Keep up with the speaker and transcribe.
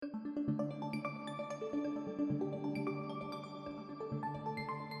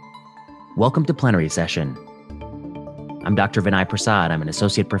Welcome to Plenary Session. I'm Dr. Vinay Prasad. I'm an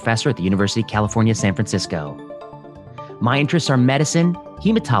associate professor at the University of California, San Francisco. My interests are medicine,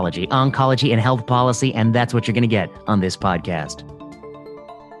 hematology, oncology, and health policy, and that's what you're going to get on this podcast.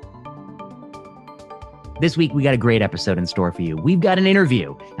 This week, we got a great episode in store for you. We've got an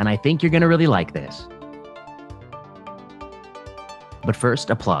interview, and I think you're going to really like this. But first,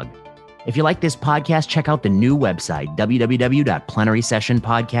 a plug. If you like this podcast, check out the new website,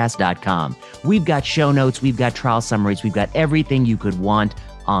 www.plenarysessionpodcast.com. We've got show notes, we've got trial summaries, we've got everything you could want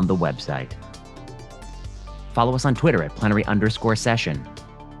on the website. Follow us on Twitter at plenary_session.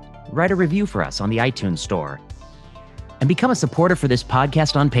 Write a review for us on the iTunes Store. And become a supporter for this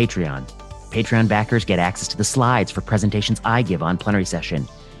podcast on Patreon. Patreon backers get access to the slides for presentations I give on Plenary Session.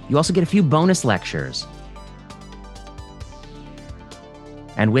 You also get a few bonus lectures.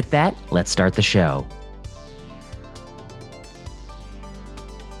 And with that, let's start the show.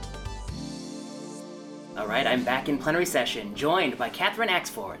 All right, I'm back in Plenary Session, joined by Catherine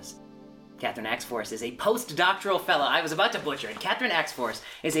Axfors. Catherine Axfors is a postdoctoral fellow. I was about to butcher it. Catherine Axfors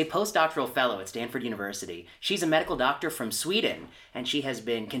is a postdoctoral fellow at Stanford University. She's a medical doctor from Sweden, and she has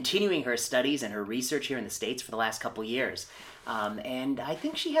been continuing her studies and her research here in the States for the last couple years. And I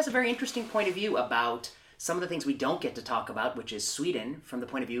think she has a very interesting point of view about some of the things we don't get to talk about, which is Sweden, from the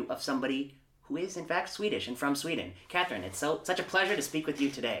point of view of somebody who is, in fact, Swedish and from Sweden. Catherine, it's such a pleasure to speak with you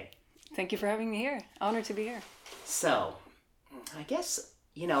today. Thank you for having me here. Honored to be here. So, I guess,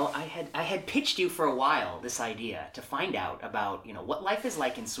 I had pitched you for a while this idea to find out about, what life is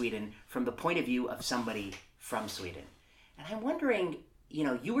like in Sweden from the point of view of somebody from Sweden. And I'm wondering,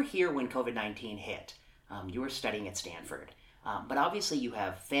 you were here when COVID-19 hit. You were studying at Stanford. But obviously you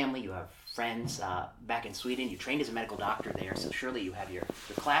have family, you have friends back in Sweden. You trained as a medical doctor there, so surely you have your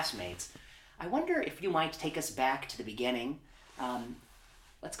classmates. I wonder if you might take us back to the beginning.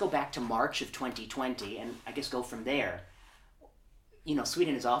 Let's go back to March of 2020 and I guess go from there.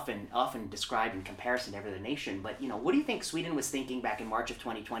 Sweden is often described in comparison to every other nation, but what do you think Sweden was thinking back in March of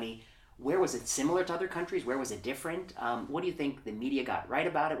 2020? Where was it similar to other countries? Where was it different? What do you think the media got right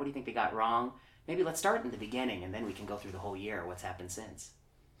about it? What do you think they got wrong? Maybe let's start in the beginning and then we can go through the whole year, what's happened since.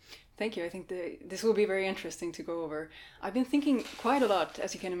 Thank you. I think this will be very interesting to go over. I've been thinking quite a lot,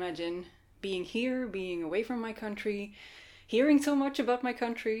 as you can imagine, being here, being away from my country, hearing so much about my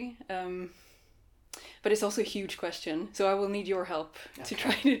country. But it's also a huge question, so I will need your help to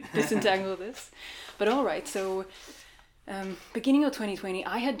try to disentangle this. But all right, so beginning of 2020,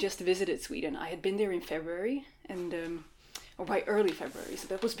 I had just visited Sweden. I had been there in February, or by early February, so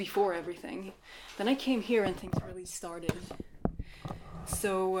that was before everything. Then I came here and things really started.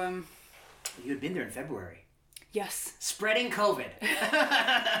 So you had been there in February. Yes. Spreading COVID.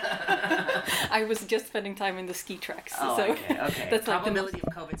 I was just spending time in the ski tracks. Oh, so okay. That's probability of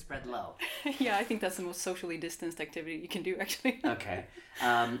COVID spread low. Yeah, I think that's the most socially distanced activity you can do, actually. Okay.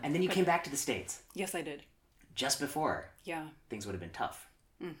 And then you came back to the States. Yes, I did. Just before. Yeah. Things would have been tough.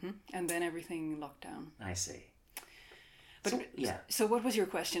 Mm-hmm. And then everything locked down. I see. But so what was your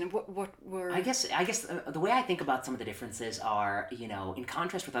question? What were... I guess the way I think about some of the differences are, in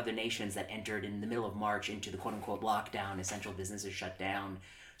contrast with other nations that entered in the middle of March into the quote-unquote lockdown, essential businesses shut down,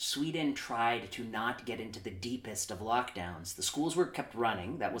 Sweden tried to not get into the deepest of lockdowns. The schools were kept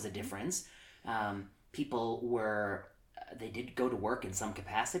running. That was a difference. They did go to work in some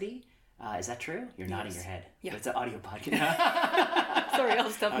capacity. Is that true? You're nodding your head. Yeah. But it's an audio podcast. Sorry,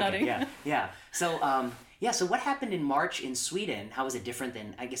 I'll stop nodding. Yeah. So, so what happened in March in Sweden? How is it different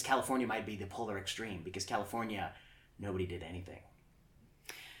than, I guess California might be the polar extreme, because California, nobody did anything.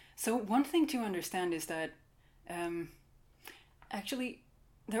 So one thing to understand is that actually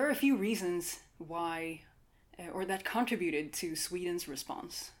there are a few reasons why, or that contributed to Sweden's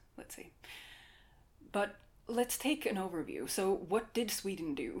response, let's say. But let's take an overview. So what did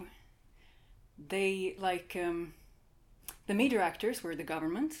Sweden do? They, the major actors were the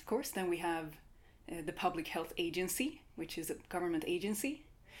government, of course. Then we have the Public Health Agency, which is a government agency.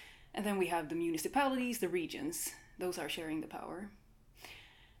 And then we have the municipalities, the regions. Those are sharing the power.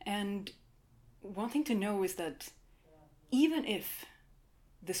 And one thing to know is that even if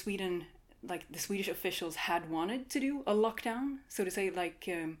the Swedish officials had wanted to do a lockdown, so to say,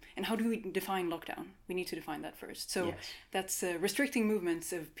 and how do we define lockdown? We need to define that first. So that's restricting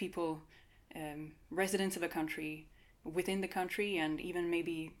movements of people, residents of a country, within the country, and even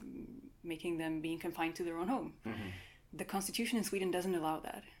maybe making them being confined to their own home. Mm-hmm. The constitution in Sweden doesn't allow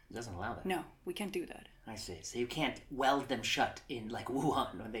that. It doesn't allow that? No, we can't do that. I see. So you can't weld them shut in like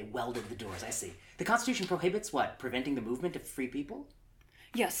Wuhan when they welded the doors. I see. The constitution prohibits what? Preventing the movement of free people?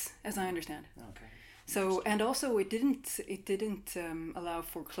 Yes, as I understand. Okay. So, and also it didn't allow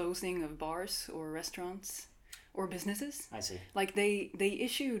for closing of bars or restaurants or businesses. I see. Like they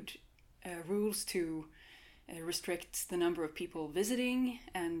issued rules to restrict the number of people visiting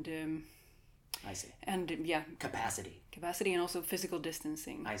I see. and yeah, Capacity. and also physical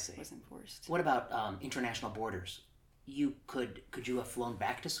distancing I see. was enforced. What about international borders? You could you have flown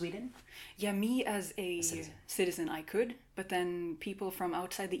back to Sweden? Yeah, me as a citizen. I could, but then people from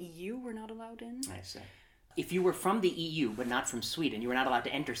outside the EU were not allowed in. I see. If you were from the EU but not from Sweden, you were not allowed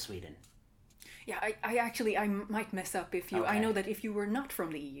to enter Sweden. Yeah, I might mess up if you. Okay. I know that if you were not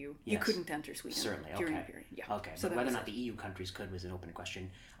from the EU, you Yes. couldn't enter Sweden Certainly. during Okay. the period. Yeah. Okay. So But that whether or was not the EU countries could was an open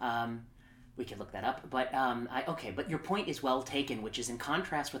question. We could look that up. But But your point is well taken, which is in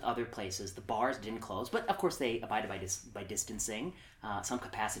contrast with other places, the bars didn't close, but of course they abided by distancing, some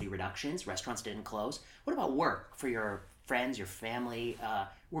capacity reductions. Restaurants didn't close. What about work for your friends, your family?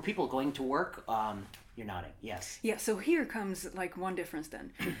 Were people going to work? You're nodding. Yes. Yeah, so here comes like one difference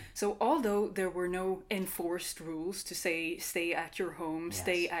then. So although there were no enforced rules to say stay at your home,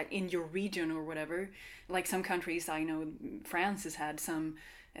 stay in your region or whatever, like some countries, I know France has had some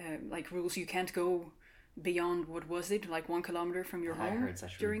like rules. You can't go beyond, what was it, like 1 kilometer from your I home heard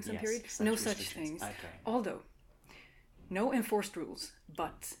such during some yes, period. such No such restrictions. things. Okay. Although no enforced rules,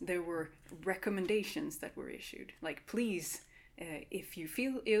 but there were recommendations that were issued. Like, please, if you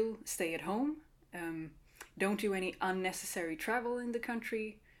feel ill, stay at home. Don't do any unnecessary travel in the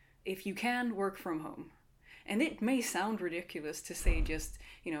country. If you can, work from home. And it may sound ridiculous to say just,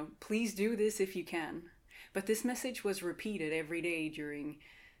 please do this if you can. But this message was repeated every day during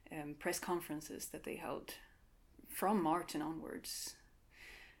press conferences that they held from March and onwards.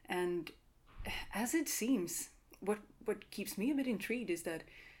 And as it seems, what keeps me a bit intrigued is that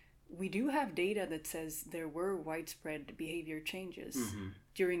we do have data that says there were widespread behavior changes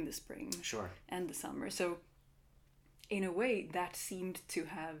during the spring and the summer. So in a way, that seemed to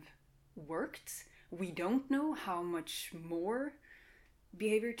have worked. We don't know how much more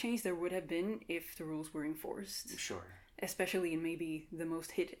behavior change there would have been if the rules were enforced. Sure. Especially in maybe the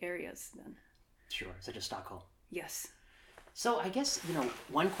most hit areas then. Sure, such as Stockholm. Yes. So I guess,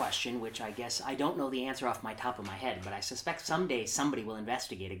 one question, which I guess I don't know the answer off my top of my head, but I suspect someday somebody will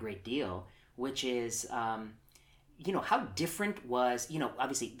investigate a great deal, which is, how different was,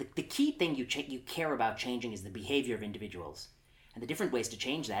 obviously the key thing you care about changing is the behavior of individuals. And the different ways to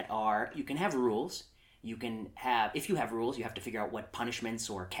change that are, you can have rules. If you have rules, you have to figure out what punishments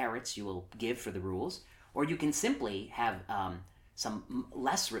or carrots you will give for the rules. Or you can simply have some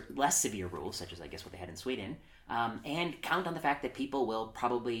less severe rules, such as I guess what they had in Sweden, and count on the fact that people will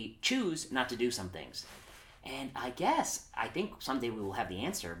probably choose not to do some things. And I think someday we will have the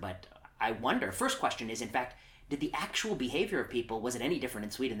answer, but I wonder, first question is, in fact, did the actual behavior of people, was it any different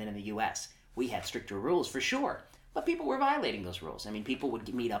in Sweden than in the US? We had stricter rules, for sure, but people were violating those rules. I mean, people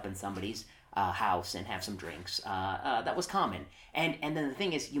would meet up in somebody's house and have some drinks. That was common. And then the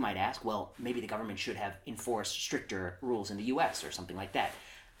thing is, you might ask, well, maybe the government should have enforced stricter rules in the US or something like that.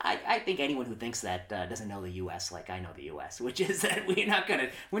 I think anyone who thinks that doesn't know the US like I know the US, which is that we're not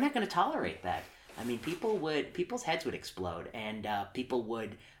gonna tolerate that. I mean, people's heads would explode, and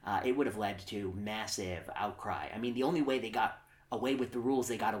it would have led to massive outcry. I mean, the only way they got away with the rules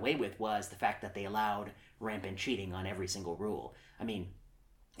they got away with was the fact that they allowed rampant cheating on every single rule. I mean,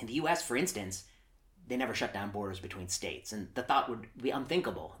 in the US, for instance, they never shut down borders between states, and the thought would be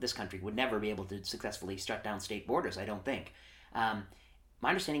unthinkable. This country would never be able to successfully shut down state borders, I don't think. My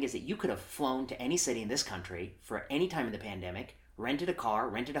understanding is that you could have flown to any city in this country for any time in the pandemic, rented a car,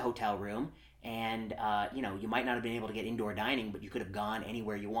 rented a hotel room, and you might not have been able to get indoor dining, but you could have gone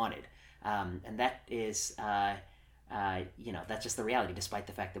anywhere you wanted. And that is, that's just the reality, despite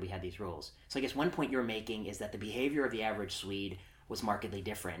the fact that we had these rules. So I guess one point you're making is that the behavior of the average Swede was markedly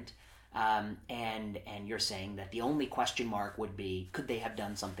different. And you're saying that the only question mark would be, could they have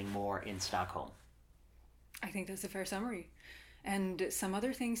done something more in Stockholm? I think that's a fair summary. And some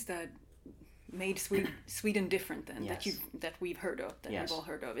other things that made Sweden different than that we've heard of, that we've all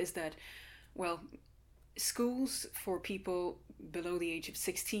heard of, is that, well, schools for people below the age of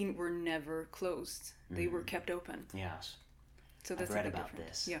 16 were never closed. They were kept open. Yes. So that's I've read a bit about different.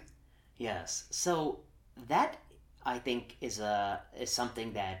 this. Yeah. Yes. So that, I think, is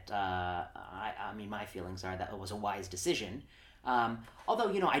something that I mean, my feelings are that it was a wise decision.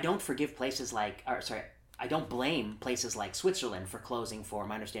 Although I don't forgive places like, I don't blame places like Switzerland for closing for,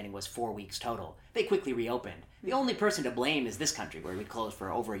 my understanding was 4 weeks total. They quickly reopened. The only person to blame is this country, where we closed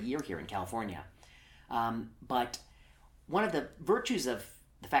for over a year here in California. But one of the virtues of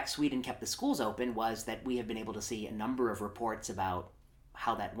the fact Sweden kept the schools open was that we have been able to see a number of reports about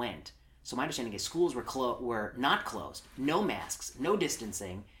how that went. So my understanding is schools were not closed, no masks, no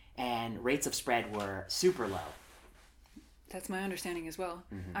distancing, and rates of spread were super low. That's my understanding as well.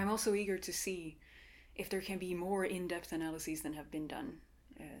 Mm-hmm. I'm also eager to see if there can be more in-depth analyses than have been done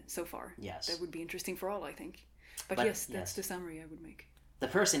so far. Yes. That would be interesting for all, I think. But yes, that's the summary I would make. The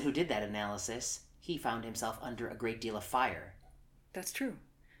person who did that analysis, he found himself under a great deal of fire. That's true.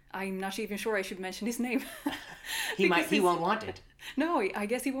 I'm not even sure I should mention his name. He won't want it. No, I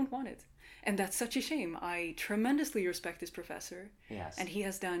guess he won't want it. And that's such a shame. I tremendously respect this professor. Yes. And he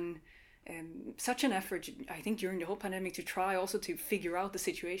has done such an effort, I think, during the whole pandemic to try also to figure out the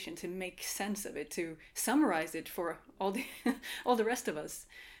situation, to make sense of it, to summarize it for all the rest of us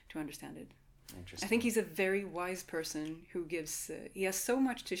to understand it. Interesting. I think he's a very wise person who he has so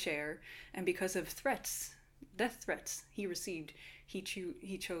much to share, and because of death threats he received, he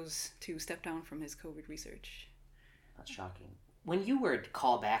chose to step down from his COVID research. That's shocking. When you were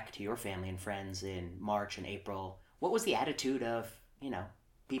called back to your family and friends in March and April, what was the attitude of,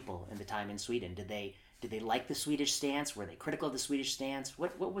 people in the time in Sweden? Did they like the Swedish stance? Were they critical of the Swedish stance?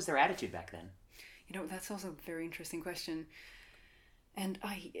 What was their attitude back then? That's also a very interesting question. And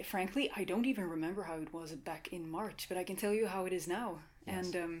frankly, I don't even remember how it was back in March, but I can tell you how it is now.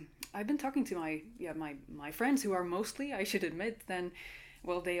 Yes. And I've been talking to my friends who are mostly, I should admit,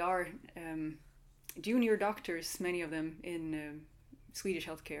 they are junior doctors, many of them in Swedish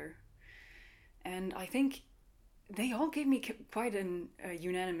healthcare. And I think they all gave me quite a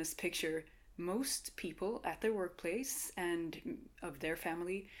unanimous picture. Most people at their workplace and of their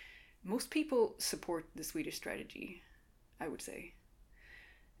family, most people support the Swedish strategy, I would say.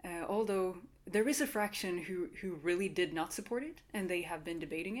 Although there is a fraction who really did not support it, and they have been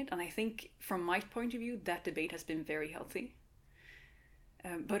debating it. And I think from my point of view, that debate has been very healthy.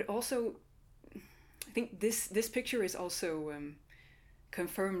 But also, I think this picture is also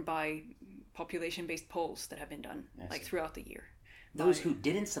confirmed by population-based polls that have been done throughout the year. Those who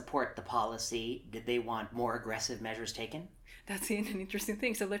didn't support the policy, did they want more aggressive measures taken? That's an interesting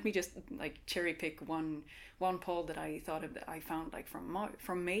thing. So let me just cherry pick one poll that I thought of, that I found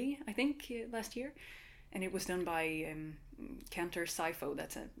from May, I think, last year, and it was done by Cantor Sifo.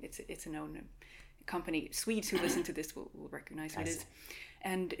 It's a known company. Swedes who listen to this will recognize who it is.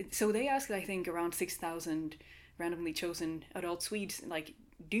 And so they asked, I think, around 6,000 randomly chosen adult Swedes,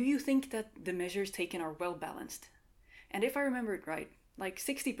 do you think that the measures taken are well balanced? And if I remember it right,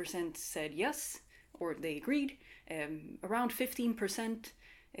 60% said yes, or they agreed. Around 15%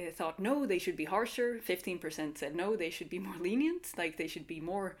 thought no, they should be harsher. 15% said no, they should be more lenient, they should be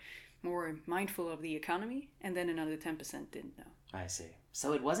more mindful of the economy. And then another 10% didn't know. I see.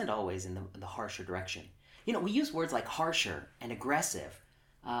 So it wasn't always in the harsher direction. We use words like harsher and aggressive,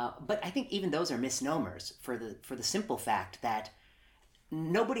 but I think even those are misnomers for the simple fact that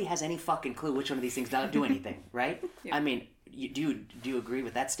nobody has any fucking clue which one of these things don't do anything, right? Yeah. I mean, do you agree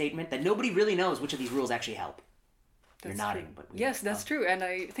with that statement? That nobody really knows which of these rules actually help? You're nodding, true. But yes, that's true, and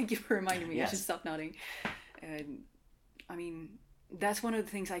I thank you for reminding me. Yes. I should stop nodding. I mean, that's one of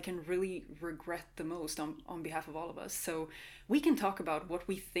the things I can really regret the most on behalf of all of us. So we can talk about what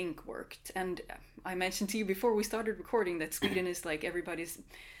we think worked, and I mentioned to you before we started recording that Sweden is everybody's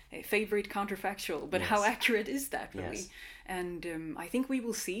favorite counterfactual, but how accurate is that really? Yes. And I think we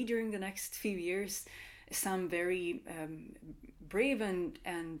will see during the next few years some very brave and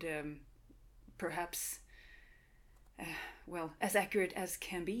perhaps as accurate as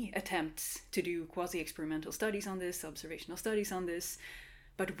can be attempts to do quasi-experimental studies on this, observational studies on this.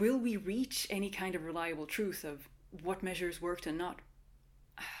 But will we reach any kind of reliable truth of what measures worked and not?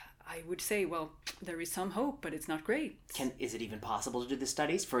 I would say, there is some hope, but it's not great. Is it even possible to do the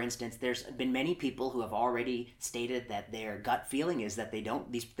studies? For instance, there's been many people who have already stated that their gut feeling is that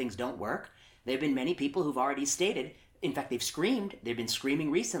these things don't work. There have been many people who've already stated, in fact, they've been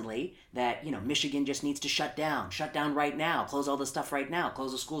screaming recently that, Michigan just needs to shut down right now, close all the stuff right now,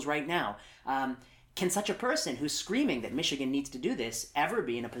 close the schools right now. Can such a person who's screaming that Michigan needs to do this ever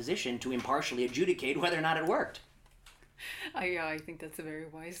be in a position to impartially adjudicate whether or not it worked? I think that's a very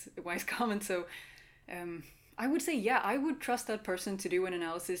wise comment. So I would say, I would trust that person to do an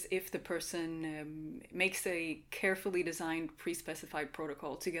analysis if the person makes a carefully designed, pre-specified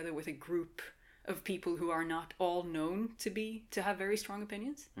protocol together with a group of people who are not all known to have very strong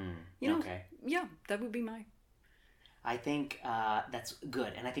opinions. Okay. Yeah, that would be my... I think that's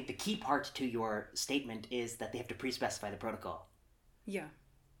good. And I think the key part to your statement is that they have to pre-specify the protocol. Yeah.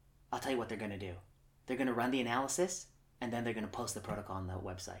 I'll tell you what they're going to do. They're going to run the analysis, and then they're going to post the protocol on the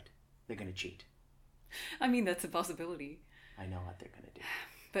website. They're going to cheat. I mean, that's a possibility. I know what they're going to do.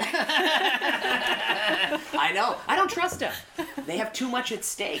 But I know. I don't trust them. They have too much at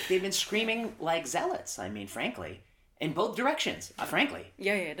stake. They've been screaming like zealots, I mean, frankly. In both directions, frankly.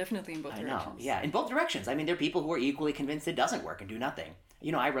 yeah, definitely in both directions. I know, yeah, in both directions. I mean, there are people who are equally convinced it doesn't work and do nothing.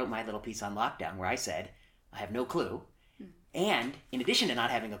 You know, I wrote my little piece on lockdown where I said, I have no clue. And in addition to not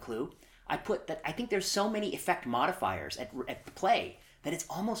having a clue, I put that I think there's so many effect modifiers at play that it's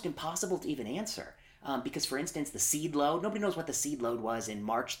almost impossible to even answer. Because, for instance, the seed load, nobody knows what the seed load was in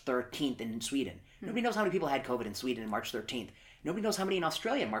March 13th in Sweden. Nobody knows how many people had COVID in Sweden in March 13th. Nobody knows how many in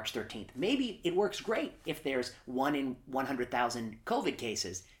Australia on March 13th. Maybe it works great if there's 1 in 100,000 COVID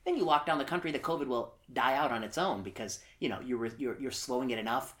cases. Then you lock down the country, the COVID will die out on its own because, you know, you're slowing it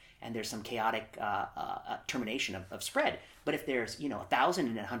enough and there's some chaotic termination of spread. But if there's, you know, 1,000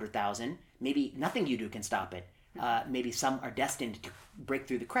 and 100,000, maybe nothing you do can stop it. Maybe some are destined to break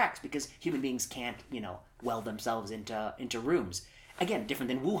through the cracks because human beings can't, you know, weld themselves into rooms. Again, different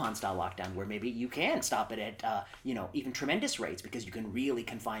than Wuhan-style lockdown, where maybe you can stop it at, you know, even tremendous rates because you can really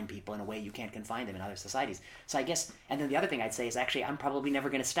confine people in a way you can't confine them in other societies. So I guess, and then the other thing I'd say is actually I'm probably never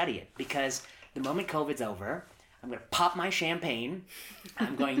going to study it because the moment COVID's over, I'm going to pop my champagne.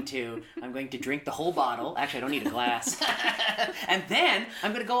 I'm going to drink the whole bottle. Actually, I don't need a glass. And then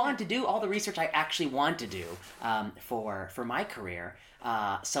I'm going to go on to do all the research I actually want to do for my career.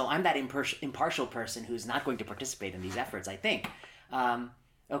 So I'm that impartial person who's not going to participate in these efforts, I think.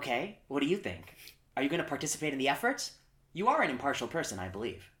 Okay, what do you think? Are you going to participate in the efforts? You are an impartial person, I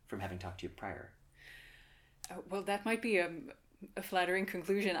believe, from having talked to you prior. Well, that might be a flattering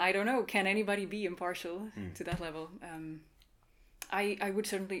conclusion. I don't know. Can anybody be impartial to that level? I would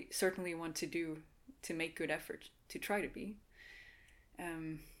certainly want to make good effort to try to be.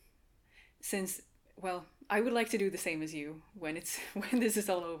 Since, well, I would like to do the same as you when this is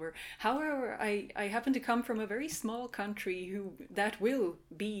all over. However, I happen to come from a very small country that will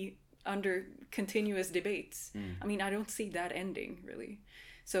be under continuous debates. I mean, I don't see that ending, really.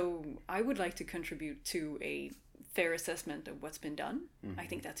 So I would like to contribute to a fair assessment of what's been done. I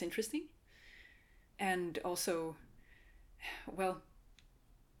think that's interesting. And also, well,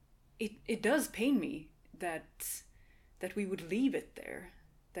 it does pain me that we would leave it there,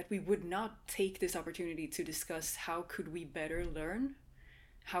 that we would not take this opportunity to discuss how could we better learn,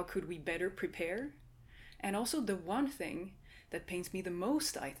 how could we better prepare. And also the one thing that pains me the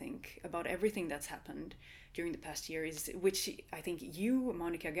most, I think, about everything that's happened during the past year is, which I think you,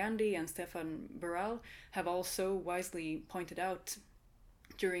 Monica Gandhi, and Stefan Baral have also wisely pointed out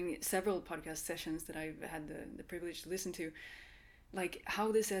during several podcast sessions that I've had the privilege to listen to, like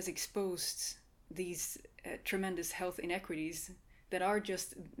how this has exposed these tremendous health inequities that are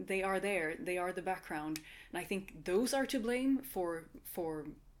just, they are there, they are the background. And I think those are to blame for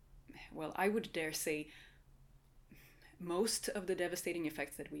well, I would dare say, most of the devastating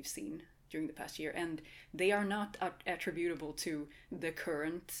effects that we've seen during the past year, and they are not attributable to the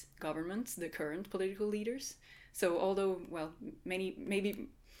current governments, the current political leaders. So although, well, many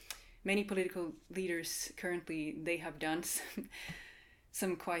political leaders currently, they have done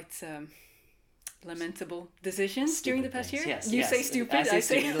some quite lamentable decisions stupid during the past year. Yes, you say stupid, I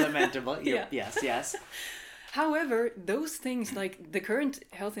say lamentable. Yeah. Yes. However, those things like the current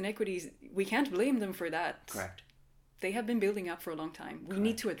health inequities, we can't blame them for that. Correct. They have been building up for a long time. We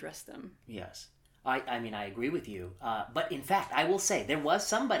need to address them. Yes. I mean, I agree with you. But in fact, I will say, there was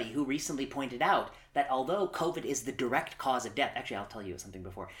somebody who recently pointed out that although COVID is the direct cause of death, actually, I'll tell you something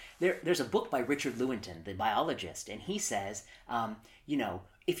before. There's a book by Richard Lewontin, the biologist, and he says, you know,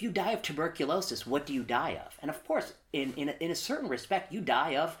 if you die of tuberculosis, what do you die of? And of course, in a certain respect, you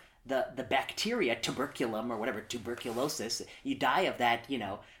die of the bacteria, tuberculum or whatever, tuberculosis. You die of that, you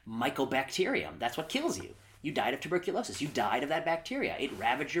know, mycobacterium. That's what kills you. You died of tuberculosis. You died of that bacteria. It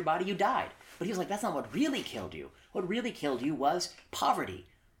ravaged your body. You died. But he was like, that's not what really killed you. What really killed you was poverty,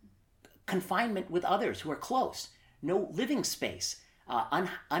 confinement with others who are close, no living space,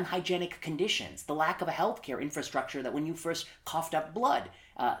 unhygienic conditions, the lack of a healthcare infrastructure that when you first coughed up blood,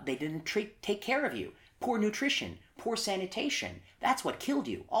 they didn't take care of you, poor nutrition, poor sanitation. That's what killed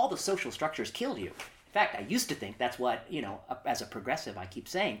you. All the social structures killed you. In fact, I used to think that's what, you know, as a progressive, I keep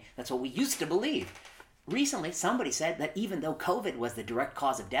saying, that's what we used to believe. Recently, somebody said that even though COVID was the direct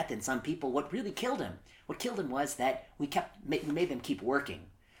cause of death in some people, what really killed him was that we made them keep working.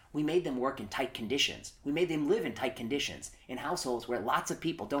 We made them work in tight conditions. We made them live in tight conditions, in households where lots of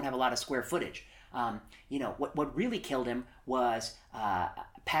people don't have a lot of square footage. You know, what really killed him was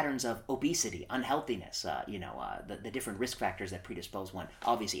patterns of obesity, unhealthiness, the different risk factors that predispose one.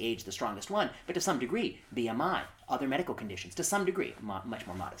 Obviously, age, the strongest one, but to some degree, BMI, other medical conditions, to some degree, much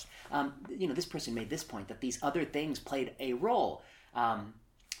more modest. You know, this person made this point that these other things played a role.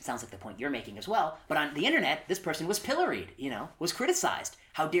 sounds like the point you're making as well. But on the internet, this person was pilloried, was criticized.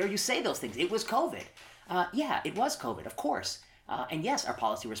 How dare you say those things? It was COVID. Yeah, it was COVID, of course. And yes, our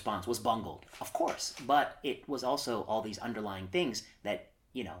policy response was bungled, of course. But it was also all these underlying things that,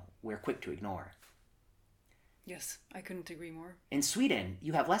 we're quick to ignore. Yes, I couldn't agree more. In Sweden,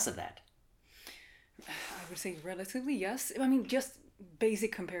 you have less of that. I would say relatively, yes. I mean, just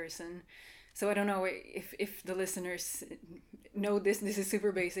basic comparison. So I don't know if the listeners know this is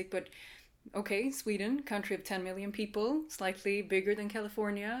super basic, but okay, Sweden, country of 10 million people, slightly bigger than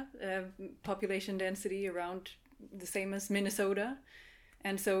California, population density around the same as Minnesota.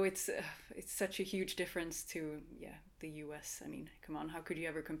 And so it's such a huge difference to, the US. I mean, come on, how could you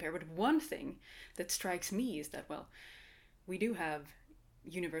ever compare? But one thing that strikes me is that, well, we do have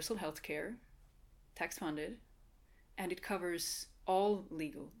universal health care, tax funded, and it covers all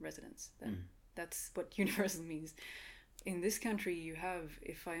legal residents. That's what universal means. In this country, you have,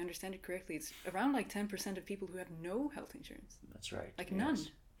 if I understand it correctly, it's around like 10% of people who have no health insurance. That's right. Like none.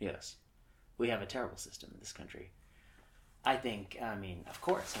 Yes. We have a terrible system in this country. I think, of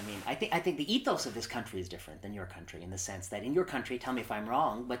course. I think the ethos of this country is different than your country in the sense that in your country, tell me if I'm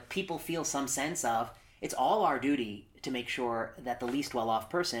wrong, but people feel some sense of it's all our duty to make sure that the least well-off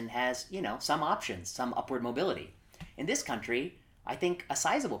person has, some options, some upward mobility. In this country, I think a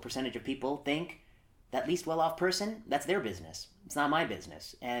sizable percentage of people think that least well-off person, that's their business. It's not my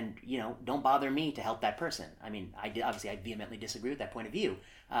business. And, don't bother me to help that person. I vehemently disagree with that point of view.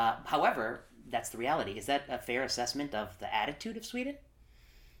 However, that's the reality. Is that a fair assessment of the attitude of Sweden?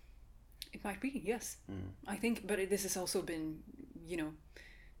 It might be, yes. I think, but this has also been,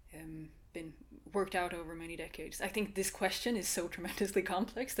 been worked out over many decades. I think this question is so tremendously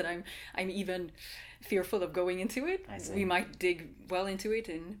complex that I'm even fearful of going into it. I see. We might dig well into it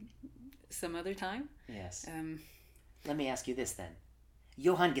in some other time. Yes. Let me ask you this then.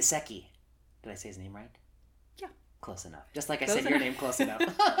 Johan Gesicki. Did I say his name right? Yeah. Close enough. Just like I Close said your name close enough.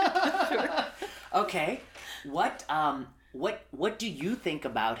 Sure. Okay. What do you think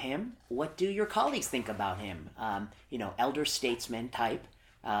about him? What do your colleagues think about him? Elder statesman type.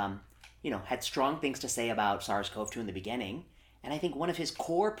 Had strong things to say about SARS-CoV-2 in the beginning. And I think one of his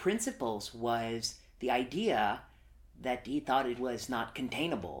core principles was the idea that he thought it was not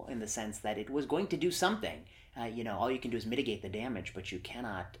containable in the sense that it was going to do something. All you can do is mitigate the damage, but you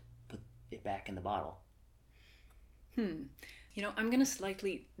cannot put it back in the bottle. I'm going to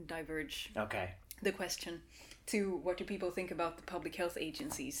slightly diverge Okay. the question to what do people think about the public health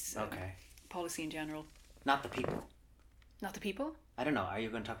agencies policy in general. Not the people. Not the people? I don't know. Are you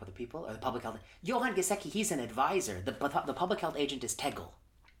going to talk about the people or the public health? Johan Gesicki, he's an advisor. The public health agent is Tegel.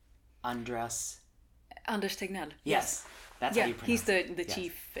 Anders Tegnell. Yes. That's how you pronounce he's it. the Yes.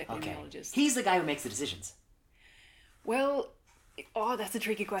 chief epidemiologist. Okay. He's the guy who makes the decisions. Well, that's a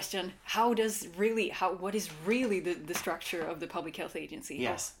tricky question. What is really the structure of the public health agency?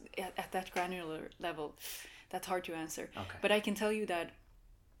 Yes. At that granular level, that's hard to answer. Okay. But I can tell you that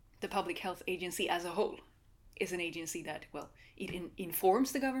the public health agency as a whole is an agency that, it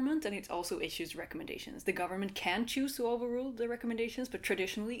informs the government and it also issues recommendations. The government can choose to overrule the recommendations, but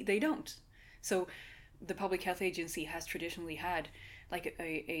traditionally they don't. So the public health agency has traditionally had like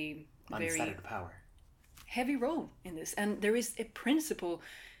a very Unfettered power. heavy role in this. And there is a principle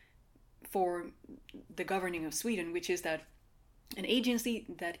for the governing of Sweden, which is that an agency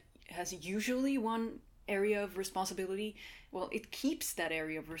that has usually one area of responsibility, it keeps that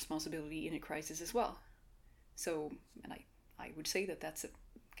area of responsibility in a crisis as well. So, and I would say that that's a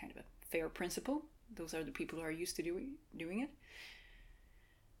kind of a fair principle. Those are the people who are used to doing it.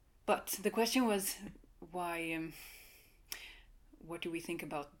 But the question was, why? What do we think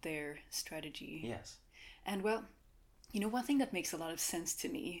about their strategy? Yes. And one thing that makes a lot of sense to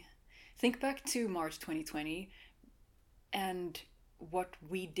me, think back to March 2020 and what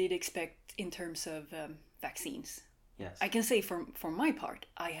we did expect in terms of vaccines. Yes. I can say for my part,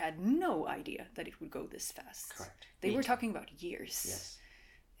 I had no idea that it would go this fast. Correct. They Me were too. talking about years.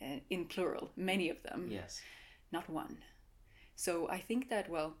 Yes. In plural, many of them. Yes. Not one. So I think that,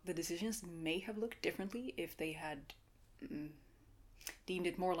 the decisions may have looked differently if they had deemed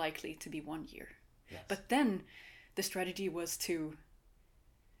it more likely to be 1 year. Yes. But then the strategy was to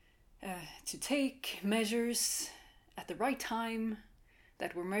take measures at the right time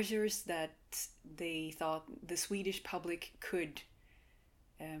that were measures that they thought the Swedish public could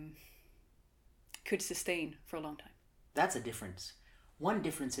sustain for a long time. That's a difference. One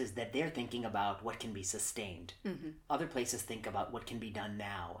difference is that they're thinking about what can be sustained. Mm-hmm. Other places think about what can be done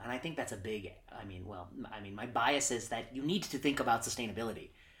now. And I think that's a big, my bias is that you need to think about sustainability.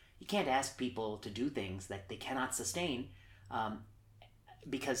 You can't ask people to do things that they cannot sustain.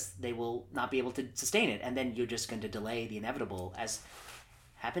 because they will not be able to sustain it. And then you're just going to delay the inevitable, as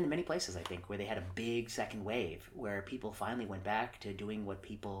happened in many places, I think, where they had a big second wave, where people finally went back to doing what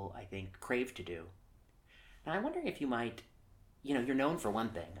people, I think, crave to do. Now, I wonder if you might, you're known for one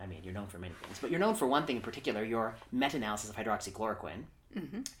thing. I mean, you're known for many things, but you're known for one thing in particular, your meta-analysis of hydroxychloroquine.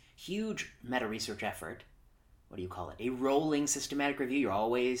 Mm-hmm. Huge meta-research effort. What do you call it? A rolling systematic review. You're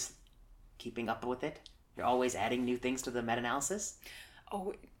always keeping up with it. You're always adding new things to the meta-analysis.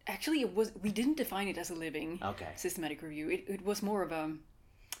 Oh, actually, we didn't define it as a living systematic review. It was more of a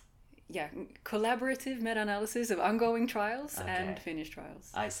collaborative meta-analysis of ongoing trials and finished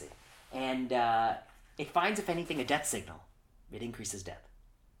trials. I see. And it finds, if anything, a death signal. It increases death.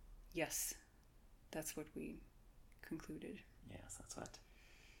 Yes, that's what we concluded. Yes, that's what.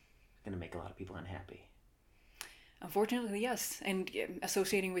 Going to make a lot of people unhappy. Unfortunately, yes. And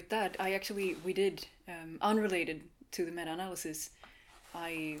associating with that, we did, unrelated to the meta-analysis,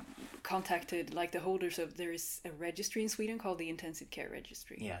 I contacted, the holders of, there is a registry in Sweden called the Intensive Care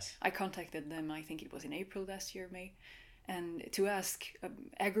Registry. Yes. I contacted them, I think it was in April last year, May, and to ask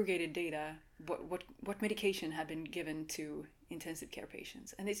aggregated data, what medication had been given to intensive care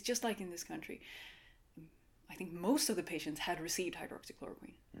patients. And it's just like in this country. I think most of the patients had received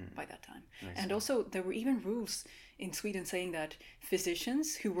hydroxychloroquine by that time. And also there were even rules in Sweden saying that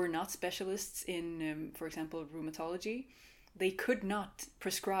physicians who were not specialists in, for example, rheumatology, they could not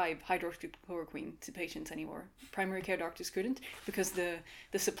prescribe hydroxychloroquine to patients anymore. Primary care doctors couldn't because the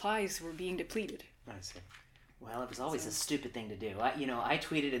supplies were being depleted. I see. Well, it was always a stupid thing to do. I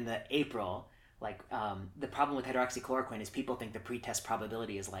tweeted in the April, the problem with hydroxychloroquine is people think the pretest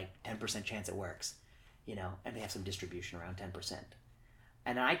probability is 10% chance it works. And they have some distribution around 10%.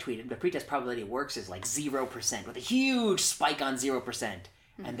 And I tweeted, the pretest probability it works is 0%, with a huge spike on 0%.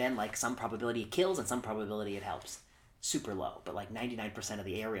 Mm-hmm. And then some probability it kills and some probability it helps. Super low, but 99% of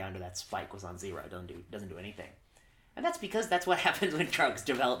the area under that spike was on 0. It doesn't do anything. And that's because that's what happens with drugs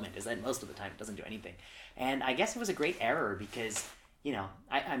development, is that most of the time it doesn't do anything. And I guess it was a great error because,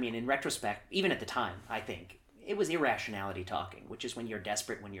 I mean, in retrospect, even at the time, I think, it was irrationality talking, which is when you're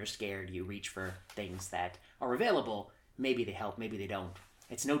desperate, when you're scared, you reach for things that are available. Maybe they help, maybe they don't.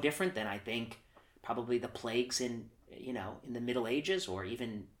 It's no different than, I think, probably the plagues in the Middle Ages, or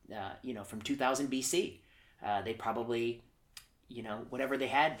even, from 2000 BC. They probably, whatever they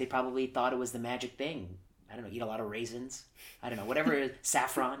had, they probably thought it was the magic thing. I don't know, eat a lot of raisins. I don't know, whatever,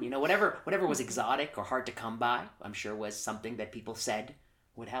 saffron, whatever was exotic or hard to come by, I'm sure was something that people said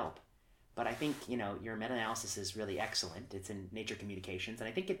would help. But I think, your meta-analysis is really excellent. It's in Nature Communications, and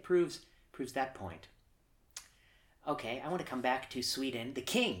I think it proves that point. Okay, I want to come back to Sweden. The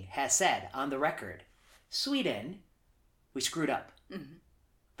king has said on the record, Sweden, we screwed up. Mm-hmm.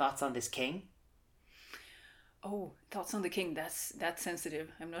 Thoughts on this king? Oh, thoughts on the king, that's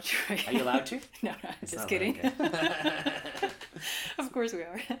sensitive. I'm not sure. Are you allowed to? No, just kidding. Of course we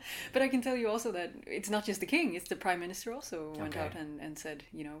are. But I can tell you also that it's not just the king, it's the prime minister also went out and said,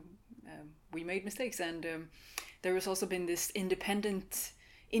 we made mistakes. And there has also been this independent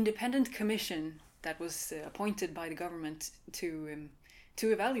commission that was appointed by the government to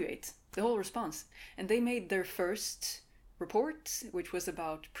evaluate the whole response. And they made their first report, which was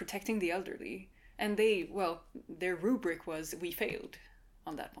about protecting the elderly. And their rubric was, we failed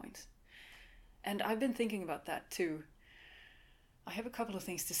on that point. And I've been thinking about that too. I have a couple of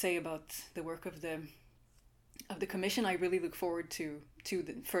things to say about the work of the commission. I really look forward to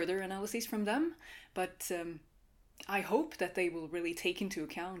the further analyses from them. But I hope that they will really take into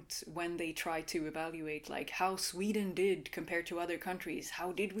account when they try to evaluate how Sweden did compared to other countries.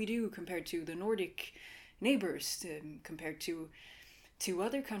 How did we do compared to the Nordic neighbors, compared to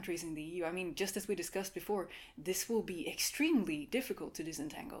other countries in the EU. I mean, just as we discussed before, this will be extremely difficult to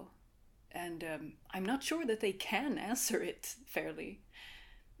disentangle. And I'm not sure that they can answer it fairly,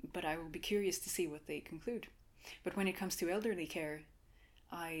 but I will be curious to see what they conclude. But when it comes to elderly care,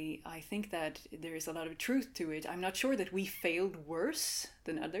 I think that there is a lot of truth to it. I'm not sure that we failed worse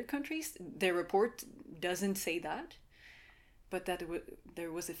than other countries. Their report doesn't say that, but that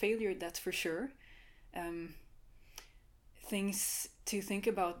there was a failure, that's for sure. Things to think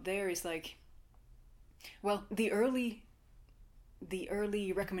about there is the early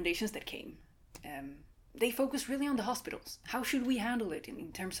recommendations that came, they focused really on the hospitals. How should we handle it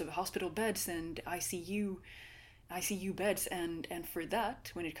in terms of hospital beds and ICU beds, and for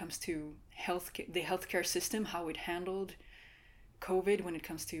that, when it comes to the healthcare system, how it handled COVID, when it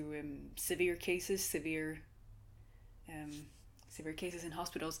comes to severe cases in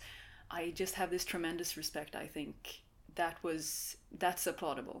hospitals, I just have this tremendous respect. I think that's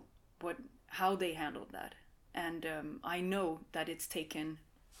applaudable. How they handled that. and I know that it's taken,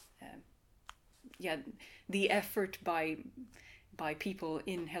 the effort by people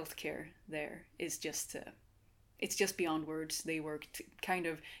in healthcare there is just. It's just beyond words. They worked kind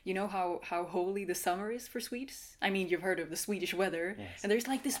of, you know how holy the summer is for Swedes? I mean, you've heard of the Swedish weather. Yes. And there's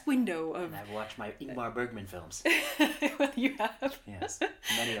like this window of... And I've watched my Ingmar Bergman films. Well, you have. Yes,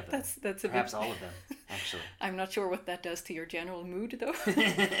 many of them. That's Perhaps all of them, actually. I'm not sure what that does to your general mood, though.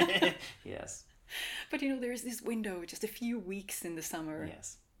 Yes. But, there's this window, just a few weeks in the summer.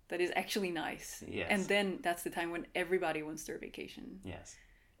 Yes. That is actually nice. Yes. And then that's the time when everybody wants their vacation. Yes.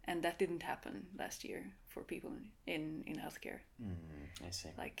 And that didn't happen last year for people in healthcare. I see.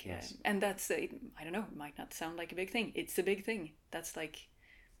 Like, yes. And that's, I don't know, it might not sound like a big thing. It's a big thing. That's like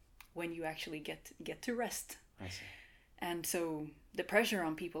when you actually get to rest. I see. And so the pressure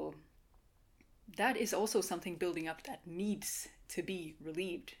on people, that is also something building up that needs to be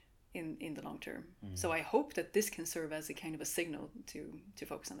relieved in the long term. So I hope that this can serve as a kind of a signal to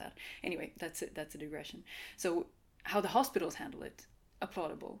focus on that. Anyway, that's a digression. So how the hospitals handle it,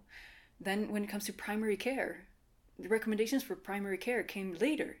 applaudable. Then when it comes to primary care, the recommendations for primary care came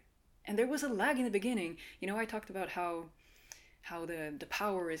later. And there was a lag in the beginning. I talked about how the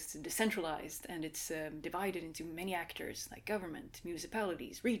power is decentralized and it's divided into many actors like government,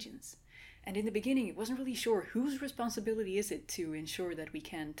 municipalities, regions. And in the beginning, it wasn't really sure whose responsibility is it to ensure that we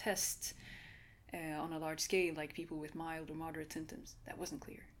can test on a large scale, like people with mild or moderate symptoms. That wasn't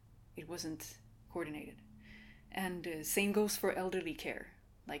clear. It wasn't coordinated. And same goes for elderly care.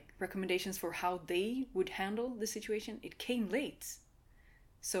 Like recommendations for how they would handle the situation, it came late.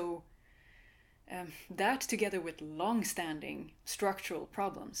 So that together with long-standing structural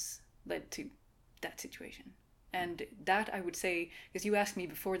problems led to that situation. And that I would say, because you asked me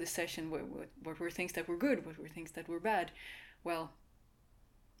before this session what were things that were good, what were things that were bad. Well,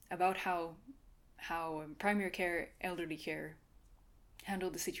 about how primary care, elderly care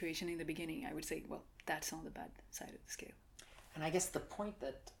handled the situation in the beginning, I would say, well, that's on the bad side of the scale. And I guess the point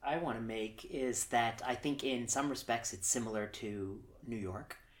that I want to make is that I think in some respects it's similar to New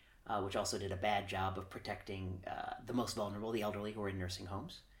York, which also did a bad job of protecting the most vulnerable, the elderly who are in nursing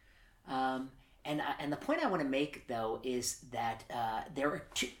homes. And the point I want to make, though, is that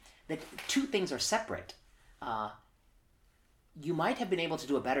two things are separate. You might have been able to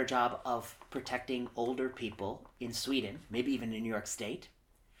do a better job of protecting older people in Sweden, maybe even in New York State.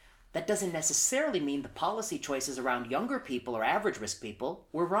 That doesn't necessarily mean the policy choices around younger people or average risk people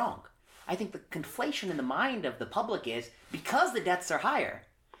were wrong. I think the conflation in the mind of the public is because the deaths are higher,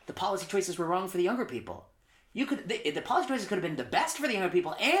 the policy choices were wrong for the younger people. The policy choices could have been the best for the younger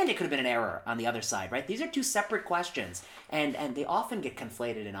people, and it could have been an error on the other side, right? These are two separate questions, and they often get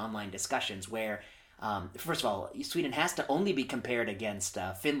conflated in online discussions where, first of all, Sweden has to only be compared against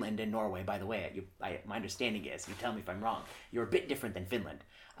Finland and Norway. By the way, my understanding is, you tell me if I'm wrong, you're a bit different than Finland.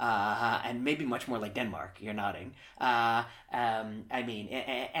 And maybe much more like Denmark. You're nodding. I mean,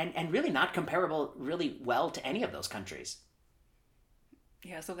 and really not comparable really well to any of those countries.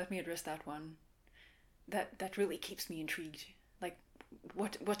 Yeah, so let me address that one. That really keeps me intrigued. Like,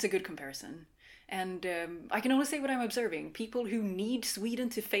 what's a good comparison? And I can only say what I'm observing. People who need Sweden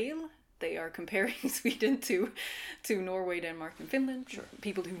to fail, they are comparing Sweden to Norway, Denmark, and Finland. Sure.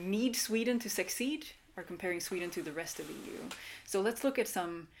 People who need Sweden to succeed are comparing Sweden to the rest of the EU. So let's look at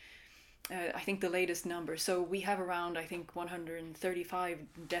some, I think the latest numbers. So we have around, I think, 135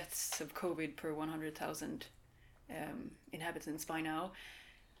 deaths of COVID per 100,000 inhabitants by now,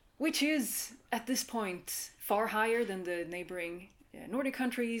 which is, at this point, far higher than the neighboring Nordic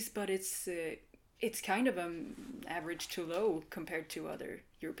countries, but it's kind of average to low compared to other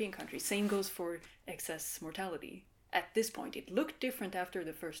European countries. Same goes for excess mortality. At this point, it looked different after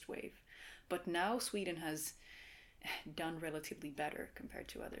the first wave. But now Sweden has done relatively better compared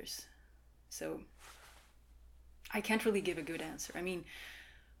to others. So I can't really give a good answer. I mean,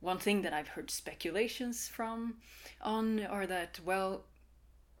 one thing that I've heard speculations on are that, well,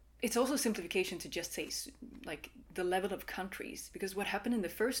 it's also simplification to just say like the level of countries, because what happened in the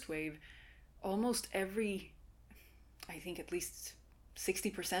first wave, almost every, I think at least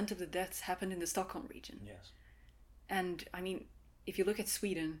 60% of the deaths happened in the Stockholm region. Yes. And I mean, if you look at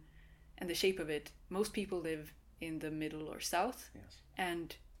Sweden and the shape of it, most people live in the middle or south. Yes.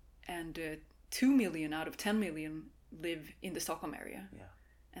 And 2 million out of 10 million live in the Stockholm area. Yeah.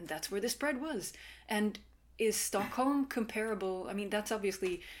 And that's where the spread was. And is Stockholm comparable? I mean, that's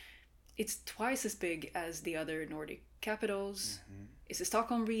obviously, it's twice as big as the other Nordic capitals. Mm-hmm. Is the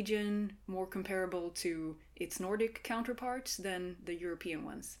Stockholm region more comparable to its Nordic counterparts than the European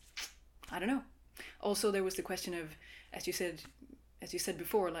ones? I don't know. Also, there was the question of, as you said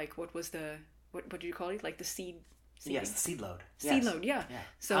before, like what was the what do you call it? Like the seed. Yes, the seed load. Seed load, yeah.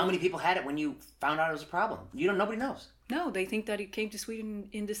 So how many people had it when you found out it was a problem? Nobody knows. No, they think that it came to Sweden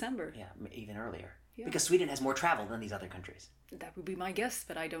in December. Yeah, even earlier. Yeah. Because Sweden has more travel than these other countries. That would be my guess,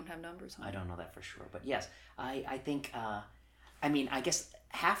 but I don't have numbers on it. I don't know that for sure. But yes, I think, I guess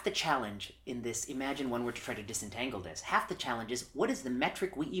half the challenge in this, imagine one were to try to disentangle this, half the challenge is, what is the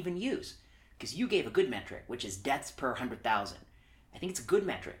metric we even use? Because you gave a good metric, which is deaths per 100,000. I think it's a good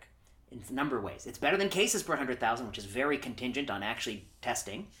metric in a number of ways. It's better than cases per 100,000, which is very contingent on actually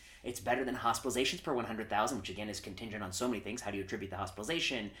testing. It's better than hospitalizations per 100,000, which again is contingent on so many things. How do you attribute the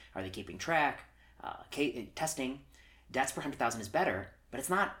hospitalization? Are they keeping track? Testing. Deaths per 100,000 is better, but it's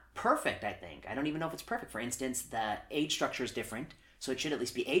not perfect, I think. I don't even know if it's perfect. For instance, the age structure is different, so it should at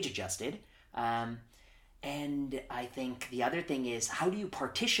least be age adjusted. And I think the other thing is, how do you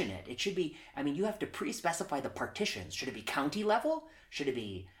partition it? It should be, you have to pre-specify the partitions. Should it be county level? Should it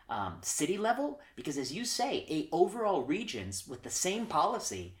be city level? Because as you say, overall regions with the same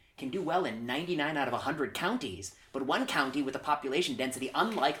policy can do well in 99 out of 100 counties, but one county with a population density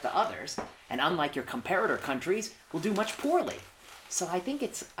unlike the others, and unlike your comparator countries, will do much poorly. So I think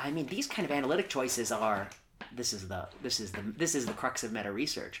these kind of analytic choices are, this is the crux of meta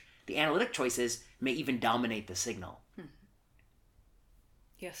research. The analytic choices may even dominate the signal.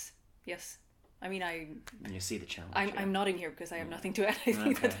 Yes. You see the challenge. I'm nodding here because I have nothing to add. I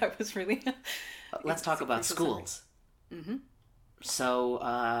think that was really... Let's talk about schools. Mm-hmm.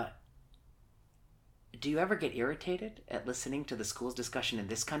 So, do you ever get irritated at listening to the schools discussion in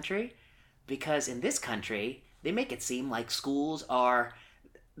this country? Because in this country, they make it seem like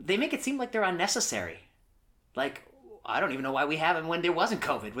they're unnecessary. Like, I don't even know why we have them when there wasn't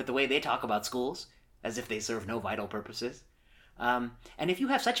COVID, with the way they talk about schools, as if they serve no vital purposes. And if you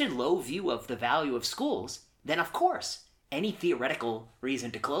have such a low view of the value of schools, then of course, any theoretical reason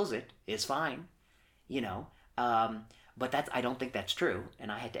to close it is fine, But I don't think that's true,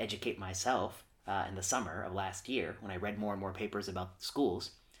 and I had to educate myself in the summer of last year when I read more and more papers about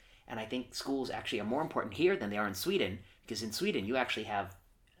schools. And I think schools actually are more important here than they are in Sweden, because in Sweden you actually have,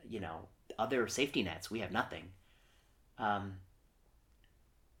 other safety nets. We have nothing.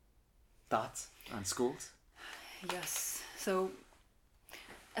 Thoughts on schools? Yes. So,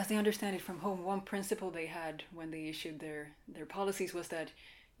 as I understand it from home, one principle they had when they issued their policies was that,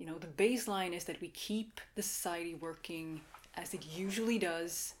 the baseline is that we keep the society working as it usually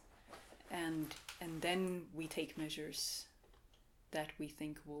does, and then we take measures that we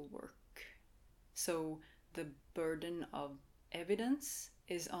think will work. So the burden of evidence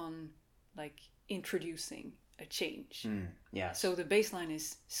is on, introducing a change. Yes. So the baseline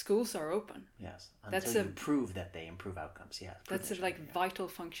is schools are open. Yes. Until you prove that they improve outcomes. Yeah. That's a vital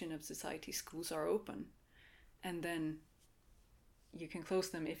function of society. Schools are open, and then you can close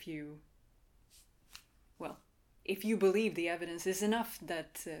them if you believe the evidence is enough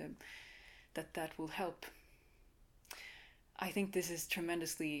that that will help. I think this is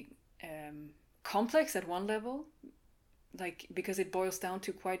tremendously complex at one level, because it boils down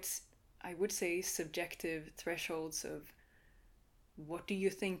to quite, I would say, subjective thresholds of what do you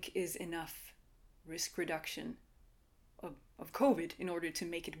think is enough risk reduction of COVID in order to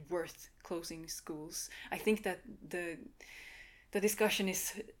make it worth closing schools. I think that the discussion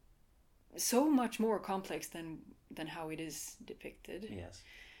is so much more complex than how it is depicted. Yes.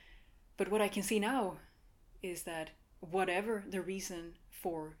 But what I can see now is that whatever the reason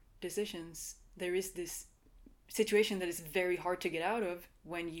for decisions, there is this situation that is very hard to get out of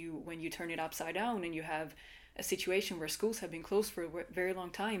when you turn it upside down and you have a situation where schools have been closed for a very long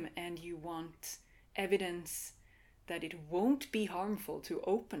time and you want evidence that it won't be harmful to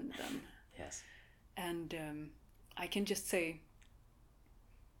open them. Yes. And I can just say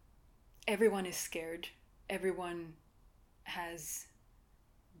everyone is scared. Everyone has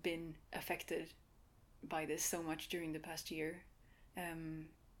been affected by this so much during the past year.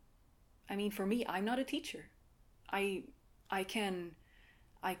 For me, I'm not a teacher. I can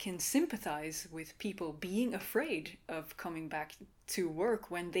sympathize with people being afraid of coming back to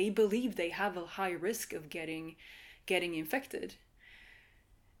work when they believe they have a high risk of getting infected.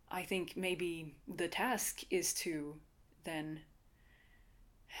 I think maybe the task is to then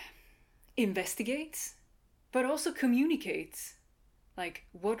investigate, but also communicate.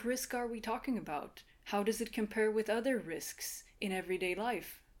 What risk are we talking about? How does it compare with other risks in everyday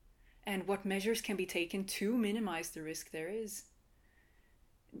life? And what measures can be taken to minimize the risk there is?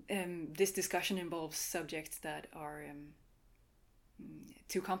 This discussion involves subjects that are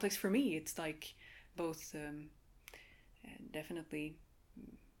too complex for me. It's both definitely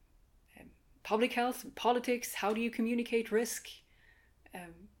public health, politics, how do you communicate risk?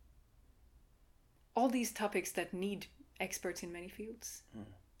 all these topics that need experts in many fields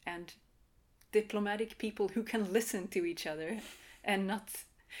and diplomatic people who can listen to each other and not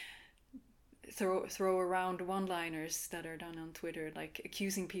throw around one-liners that are done on Twitter, like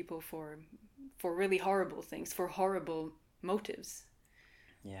accusing people for really horrible things, for horrible motives.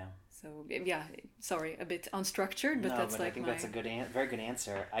 Yeah. So yeah, sorry, a bit unstructured, but that's but like I think that's a very good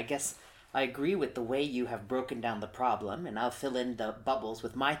answer. I guess I agree with the way you have broken down the problem, and I'll fill in the bubbles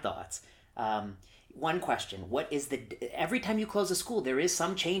with my thoughts. One question: every time you close a school, there is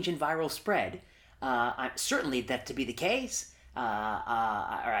some change in viral spread. Certainly, that to be the case. Or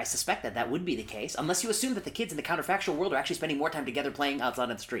I suspect that would be the case, unless you assume that the kids in the counterfactual world are actually spending more time together playing outside on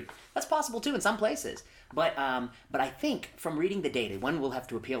the street. That's possible too in some places. But I think from reading the data, one will have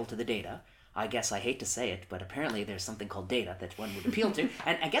to appeal to the data. I guess I hate to say it, but apparently there's something called data that one would appeal to.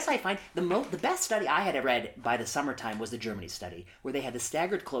 And I guess I find the best study I had read by the summertime was the Germany study, where they had the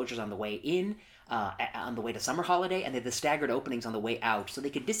staggered closures on the way in, on the way to summer holiday, and they had the staggered openings on the way out, so they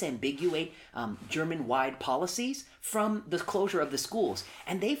could disambiguate German-wide policies from the closure of the schools.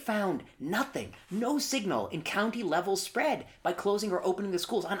 And they found nothing, no signal in county-level spread by closing or opening the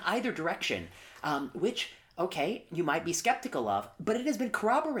schools on either direction, which... okay, you might be skeptical of, but it has been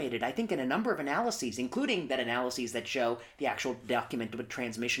corroborated, I think, in a number of analyses, including that analyses that show the actual documented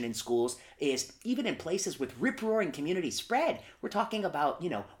transmission in schools is, even in places with rip-roaring community spread, we're talking about,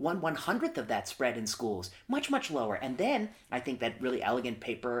 1/100th of that spread in schools, much, much lower. And then, I think that really elegant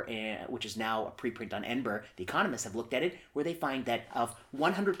paper, which is now a preprint on NBER, the economists have looked at it, where they find that of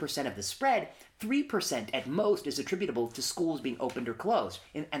 100% of the spread, 3% at most is attributable to schools being opened or closed.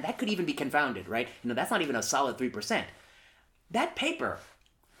 And that could even be confounded, right? That's not even a solid 3%. That paper,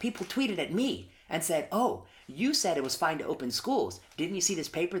 people tweeted at me and said, oh, you said it was fine to open schools. Didn't you see this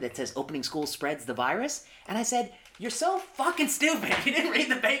paper that says opening schools spreads the virus? And I said, you're so fucking stupid. You didn't read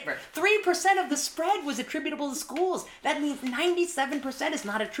the paper. 3% of the spread was attributable to schools. That means 97% is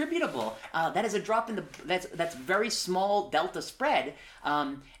not attributable. That is a drop in that's very small delta spread.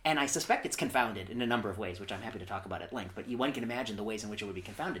 And I suspect it's confounded in a number of ways, which I'm happy to talk about at length. But one can imagine the ways in which it would be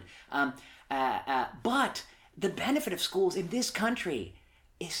confounded. But the benefit of schools in this country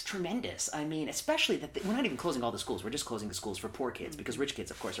is tremendous. I mean, especially that we're not even closing all the schools. We're just closing the schools for poor kids because rich kids,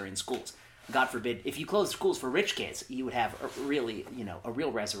 of course, are in schools. God forbid, if you close schools for rich kids, you would have a real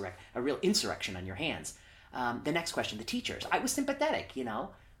insurrection on your hands. The next question, the teachers. I was sympathetic,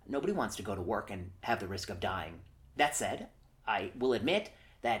 Nobody wants to go to work and have the risk of dying. That said, I will admit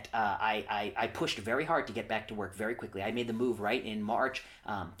that I pushed very hard to get back to work very quickly. I made the move right in March,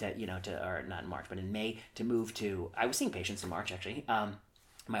 or not in March, but in May to move to, I was seeing patients in March actually,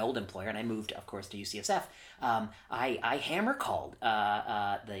 my old employer, and I moved, of course, to UCSF. I hammer called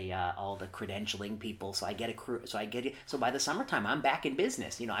all the credentialing people, so so by the summertime I'm back in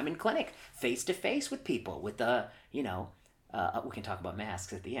business. I'm in clinic face to face with people with the we can talk about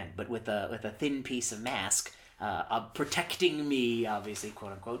masks at the end, but with a thin piece of mask protecting me, obviously,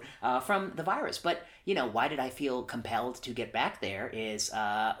 quote unquote, from the virus. But why did I feel compelled to get back there? Is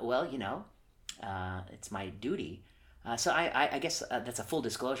it's my duty. So I guess that's a full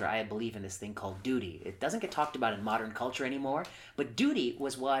disclosure. I believe in this thing called duty. It doesn't get talked about in modern culture anymore, but duty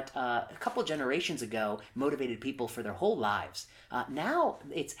was what a couple generations ago motivated people for their whole lives. Now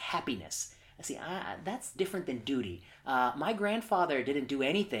it's happiness. See, that's different than duty. My grandfather didn't do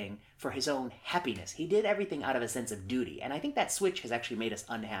anything for his own happiness. He did everything out of a sense of duty, and I think that switch has actually made us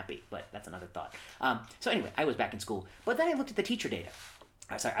unhappy, but that's another thought. So anyway, I was back in school, but then I looked at the teacher data.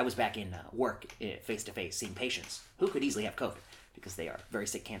 I was back in work, face-to-face, seeing patients who could easily have COVID because they are very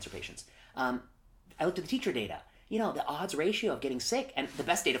sick cancer patients. I looked at the teacher data. The odds ratio of getting sick, and the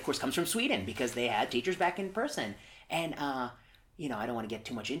best data, of course, comes from Sweden because they had teachers back in person. And, I don't want to get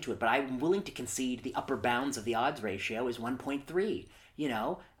too much into it, but I'm willing to concede the upper bounds of the odds ratio is 1.3.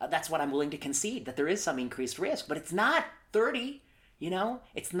 That's what I'm willing to concede, that there is some increased risk, but it's not 30.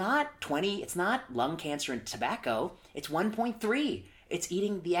 It's not 20. It's not lung cancer and tobacco. It's 1.3. It's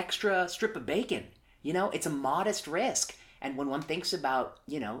eating the extra strip of bacon. It's a modest risk. And when one thinks about,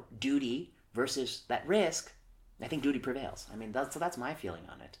 duty versus that risk, I think duty prevails. I mean, that's my feeling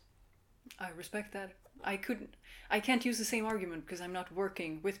on it. I respect that. I can't use the same argument because I'm not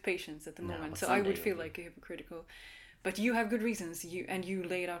working with patients at the moment. So I would feel like a hypocritical. But you have good reasons. You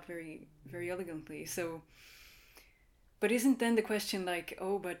lay it out very, very elegantly. So, but isn't then the question like,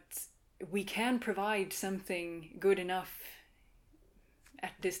 but we can provide something good enough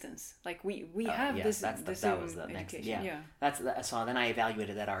at distance, like we have yes, this that was the education. next, yeah. So then I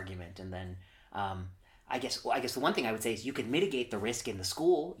evaluated that argument, and then I guess the one thing I would say is you could mitigate the risk in the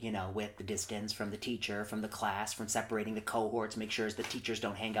school, with the distance from the teacher, from the class, from separating the cohorts, make sure the teachers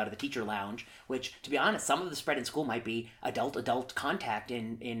don't hang out at the teacher lounge, which, to be honest, some of the spread in school might be adult contact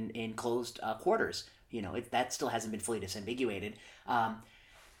in closed quarters. That still hasn't been fully disambiguated.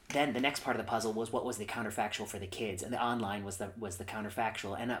 Then the next part of the puzzle was what was the counterfactual for the kids, and the online was the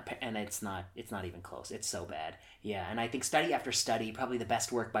counterfactual, and it's not even close. It's so bad, yeah. And I think study after study, probably the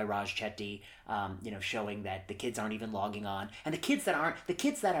best work by Raj Chetty, showing that the kids aren't even logging on, and the kids that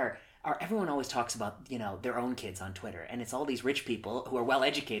are everyone always talks about their own kids on Twitter, and it's all these rich people who are well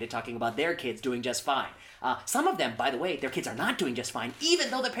educated talking about their kids doing just fine. Some of them, by the way, their kids are not doing just fine, even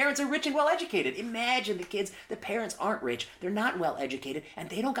though the parents are rich and well educated. Imagine the parents aren't rich, they're not well educated, and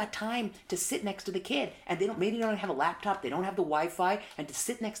they don't got time to sit next to the kid, and maybe they don't have a laptop, they don't have the Wi-Fi, and to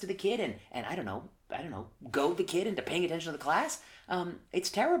sit next to the kid and I don't know, goad the kid into paying attention to the class.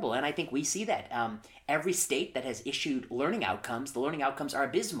 It's terrible, and I think we see that. Every state that has issued learning outcomes, the learning outcomes are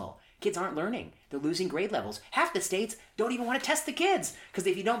abysmal. Kids aren't learning. They're losing grade levels. Half the states don't even want to test the kids because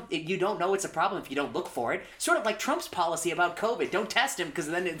if you don't know it's a problem if you don't look for it. Sort of like Trump's policy about COVID. Don't test him because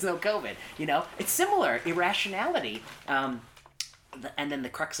then it's no COVID. It's similar irrationality. And then the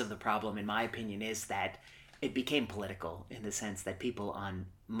crux of the problem, in my opinion, is that it became political in the sense that people on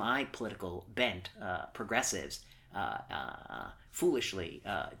my political bent, progressives, foolishly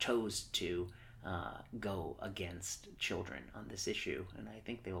chose to go against children on this issue, and I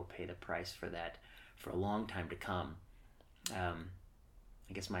think they will pay the price for that for a long time to come. I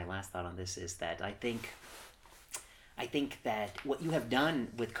guess my last thought on this is that I think that what you have done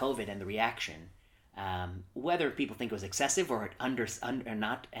with COVID and the reaction, whether people think it was excessive or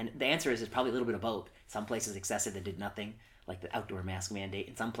not, and the answer is it's probably a little bit of both. Some places excessive that did nothing, like the outdoor mask mandate.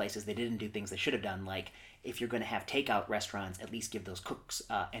 In some places they didn't do things they should have done, like if you're going to have takeout restaurants, at least give those cooks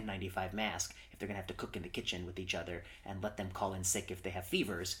N95 masks if they're going to have to cook in the kitchen with each other, and let them call in sick if they have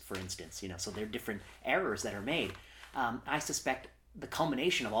fevers, for instance. So there are different errors that are made. I suspect the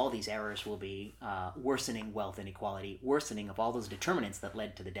culmination of all these errors will be worsening wealth inequality, worsening of all those determinants that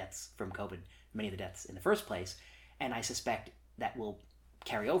led to the deaths from COVID, many of the deaths in the first place, and I suspect that will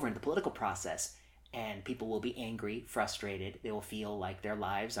carry over in the political process. And people will be angry, frustrated. They will feel like their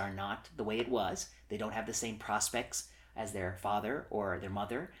lives are not the way it was. They don't have the same prospects as their father or their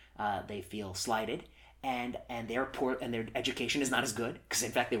mother. They feel slighted, and they're poor, and their education is not as good because,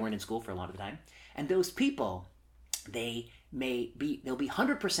 in fact, they weren't in school for a lot of the time. And those people, they'll be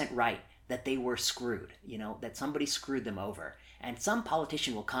 100% right that they were screwed. That somebody screwed them over. And some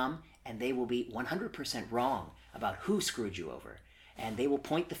politician will come and they will be 100% wrong about who screwed you over. And they will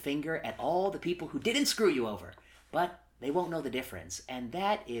point the finger at all the people who didn't screw you over, but they won't know the difference. And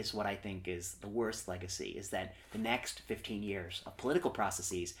that is what I think is the worst legacy, is that the next 15 years of political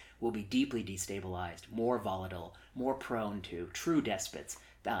processes will be deeply destabilized, more volatile, more prone to true despots,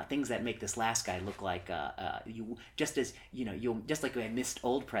 things that make this last guy look like just like I missed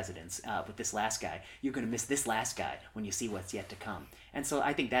old presidents with this last guy, you're going to miss this last guy when you see what's yet to come. And so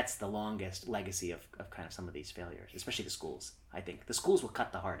I think that's the longest legacy of kind of some of these failures, especially the schools. I think the schools will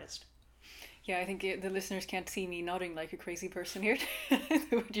cut the hardest. Yeah, I think the listeners can't see me nodding like a crazy person here to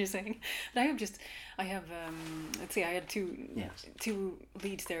what you're saying. But I have let's see, I had two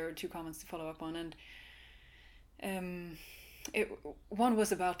leads there, two comments to follow up on, and one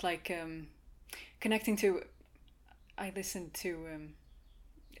was about connecting to. I listened to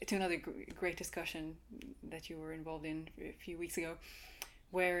another great discussion that you were involved in a few weeks ago,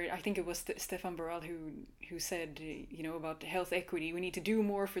 where I think it was Stefan Baral who said, about health equity, we need to do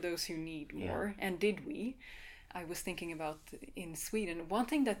more for those who need more. Yeah. And did we? I was thinking about in Sweden, one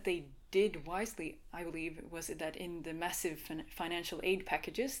thing that they did wisely, I believe, was that in the massive financial aid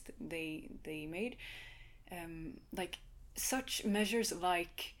packages they made, such measures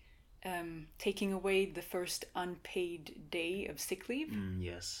like taking away the first unpaid day of sick leave.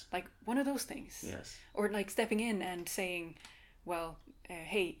 Yes. Like one of those things. Yes. Or like stepping in and saying, well,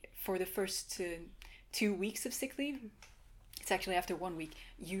 hey, for the first 2 weeks of sick leave, it's actually after 1 week,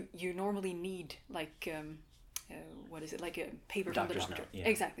 you normally need what is it, like a paper from the doctor. Note, yeah.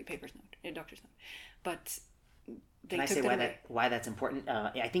 Exactly, paper's note, a doctor's note. But they Can I say why that's important?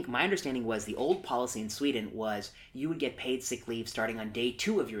 I think my understanding was the old policy in Sweden was you would get paid sick leave starting on day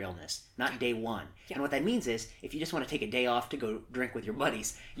 2 of your illness, not day 1. Yeah. And what that means is if you just want to take a day off to go drink with your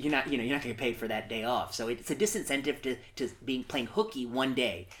buddies, you're not going to get paid for that day off. So it's a disincentive to playing hooky one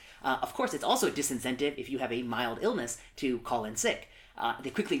day. Of course, it's also a disincentive if you have a mild illness to call in sick.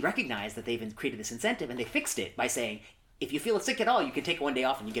 They quickly recognized that they've created this incentive, and they fixed it by saying, if you feel sick at all, you can take 1 day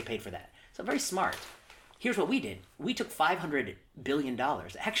off and you get paid for that. So very smart. here's what we did. We took $500 billion.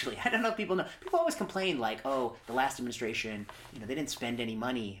 Actually, I don't know if people know. People always complain like, oh, the last administration, they didn't spend any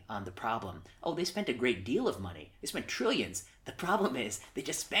money on the problem. Oh, they spent a great deal of money. They spent trillions. The problem is they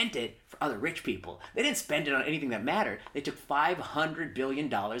just spent it for other rich people. They didn't spend it on anything that mattered. They took $500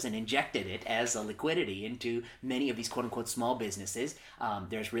 billion and injected it as a liquidity into many of these quote-unquote small businesses.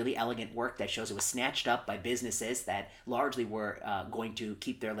 There's really elegant work that shows it was snatched up by businesses that largely were going to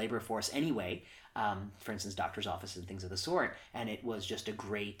keep their labor force anyway. For instance, doctors' offices and things of the sort, and it was just a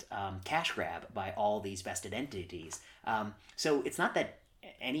great cash grab by all these vested entities. So it's not that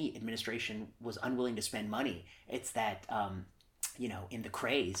any administration was unwilling to spend money. It's that, in the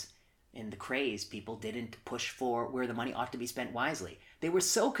craze, people didn't push for where the money ought to be spent wisely. They were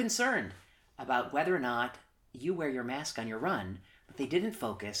so concerned about whether or not you wear your mask on your run that they didn't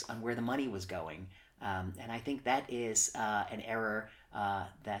focus on where the money was going. And I think that is an error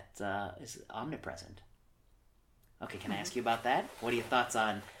that is omnipresent. Okay, can I ask you about that? What are your thoughts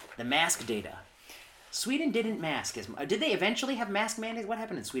on the mask data? Sweden didn't mask as much. Did they eventually have mask mandates? What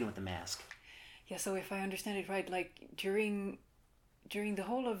happened in Sweden with the mask? Yeah, so if I understand it right, like during the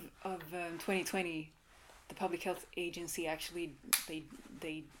whole of 2020, the Public Health Agency actually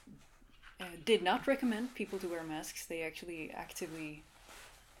they did not recommend people to wear masks. They actually actively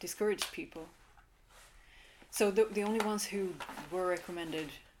discouraged people. So the only ones who were recommended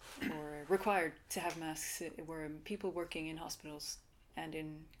or required to have masks were people working in hospitals and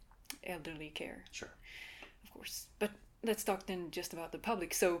in elderly care. Sure. Of course. But let's talk then just about the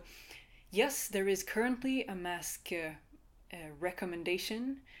public. So yes, there is currently a mask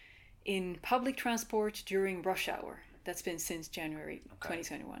recommendation in public transport during rush hour. That's been since January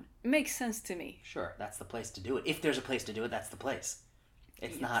 2021. Makes sense to me. Sure, that's the place to do it. If there's a place to do it, that's the place.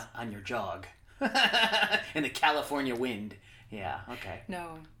 It's not on your jog. In the California wind. Yeah, okay.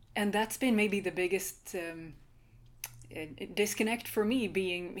 No. And that's been maybe the biggest disconnect for me,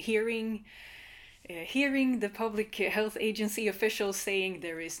 hearing the Public Health Agency officials saying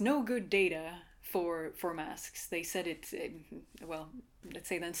there is no good data for masks. They said it, let's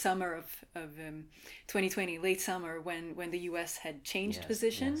say then summer of 2020, late summer, when the US had changed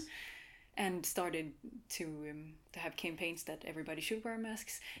position. Yes. And started to have campaigns that everybody should wear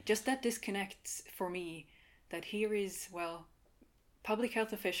masks. Just that disconnects for me that here is, public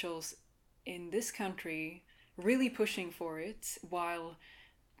health officials in this country really pushing for it, while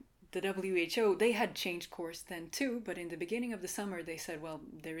the WHO, they had changed course then too, but in the beginning of the summer they said,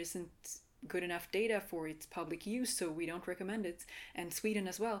 there isn't good enough data for its public use, so we don't recommend it, and Sweden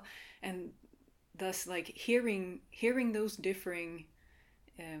as well. And thus, like, hearing those differing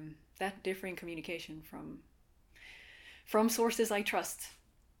communication from sources I trust,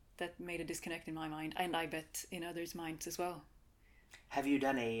 that made a disconnect in my mind, and I bet in others' minds as well. Have you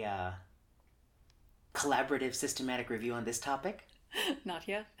done a collaborative systematic review on this topic? Not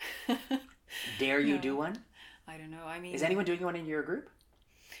yet. Dare you do one? I don't know. I mean, is anyone doing one in your group?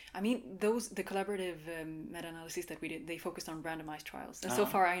 I mean, the collaborative meta-analyses that we did, they focused on randomized trials. And so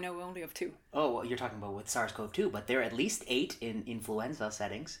far, I know only of 2. Oh, well, you're talking about with SARS-CoV-2, but there are at least 8 in influenza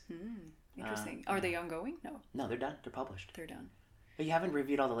settings. Interesting. Are they ongoing? No. No, they're done. They're published. They're done. But you haven't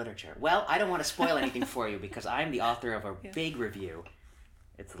reviewed all the literature. Well, I don't want to spoil anything for you because I'm the author of a big review.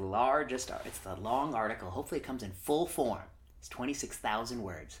 It's the long article. Hopefully it comes in full form. It's 26,000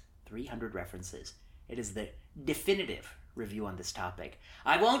 words, 300 references. It is the definitive review on this topic.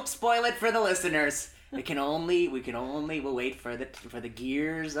 I won't spoil it for the listeners. We'll wait for the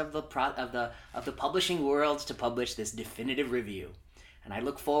gears of the publishing world to publish this definitive review. And I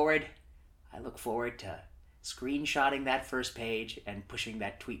look forward to screenshotting that first page and pushing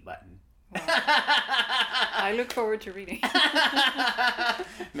that tweet button. Wow. I look forward to reading.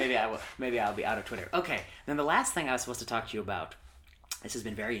 Maybe I'll be out of Twitter. Okay, then the last thing I was supposed to talk to you about, this has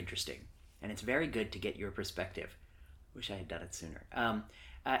been very interesting, and it's very good to get your perspective. Wish I had done it sooner.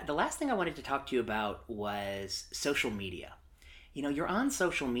 The last thing I wanted to talk to you about was social media. You're on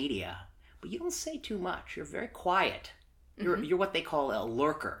social media, but you don't say too much. You're very quiet. You're what they call a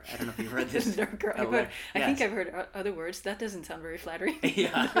lurker. I don't know if you've heard this. Lurker. I think I've heard other words. That doesn't sound very flattering.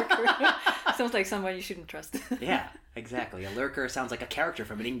 Yeah. Sounds like someone you shouldn't trust. Yeah, exactly. A lurker sounds like a character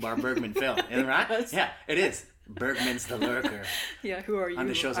from an Ingmar Bergman film, isn't it right? Yes. Yeah, it is. Bergman's the lurker. Yeah, who are you? On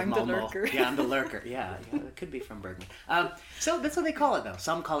the shows of Malmo. The lurker. Yeah, I'm the lurker. Yeah, it could be from Bergman. So that's what they call it, though.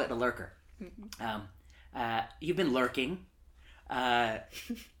 Some call it a lurker. You've been lurking.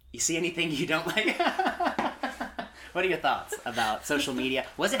 You see anything you don't like? What are your thoughts about social media?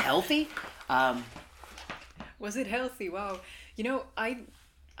 Was it healthy? Was it healthy? Wow.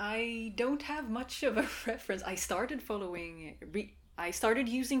 I don't have much of a reference. I started following I started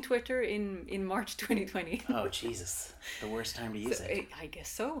using Twitter in March 2020. Oh, Jesus. The worst time to use So, it. I guess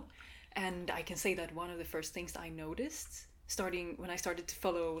so. And I can say that one of the first things I noticed starting when I started to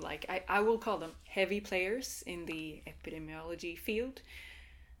follow, like, I will call them heavy players in the epidemiology field.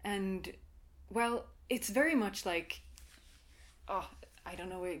 And, well, it's very much like, oh, I don't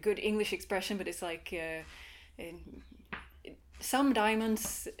know a good English expression, but it's like some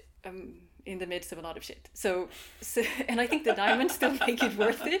diamonds in the midst of a lot of shit. So and I think the diamonds still make it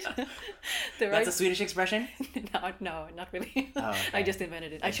worth it. That's a Swedish expression? No, not really. Oh, okay. I just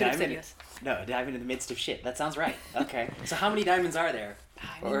invented it. I should have said yes. No, a diamond in the midst of shit. That sounds right. Okay. So how many diamonds are there?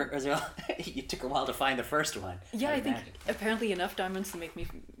 I mean, Or is there, you took a while to find the first one. yeah, I think imagine. apparently enough diamonds to make me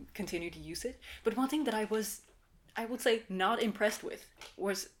continue to use it. But one thing that I would say, not impressed with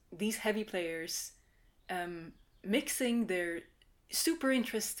was these heavy players mixing their super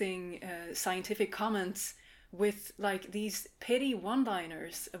interesting scientific comments with like these petty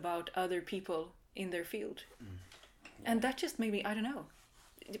one-liners about other people in their field. And that just made me, I don't know,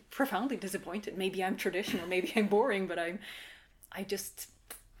 profoundly disappointed. Maybe I'm traditional, maybe I'm boring, but I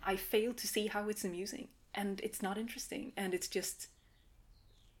fail to see how it's amusing, and it's not interesting, and it's just,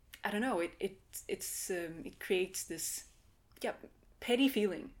 I don't know, it creates this petty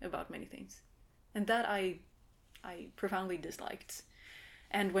feeling about many things, and that I profoundly disliked.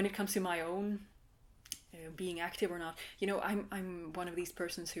 And when it comes to my own being active or not, I'm one of these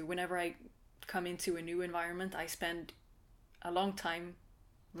persons who, whenever I come into a new environment, I spend a long time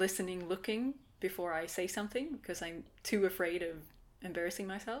listening, looking before I say something, because I'm too afraid of embarrassing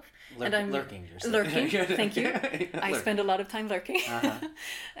myself. And I'm lurking. Lurking, thank you. I Lurk. spend a lot of time lurking. Uh-huh.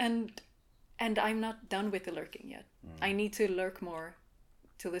 and I'm not done with the lurking yet. I need to lurk more,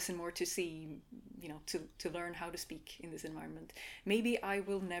 to listen more, to see, to learn how to speak in this environment. Maybe I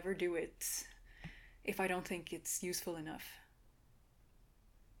will never do it if I don't think it's useful enough.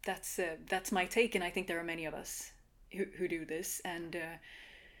 That's my take, and I think there are many of us who do this. And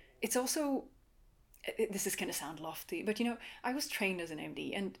it's also, this is going to sound lofty, but I was trained as an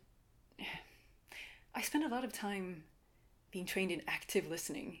MD, and I spent a lot of time being trained in active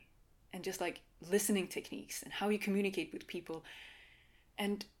listening and just like listening techniques and how you communicate with people.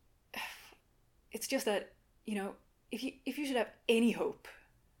 And it's just that, if you should have any hope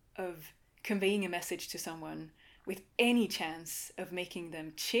of conveying a message to someone with any chance of making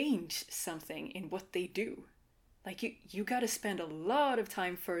them change something in what they do, like you got to spend a lot of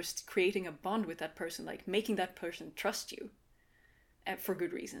time first creating a bond with that person, like making that person trust you for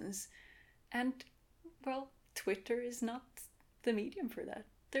good reasons. And, well, Twitter is not the medium for that.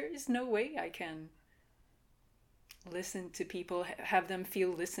 There is no way I can listen to people, have them feel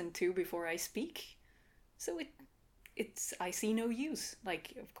listened to before I speak. So I see no use.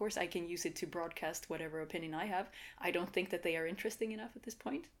 Like, of course I can use it to broadcast whatever opinion I have. I don't think that they are interesting enough at this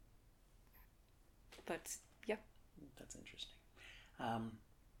point. But yeah. That's interesting.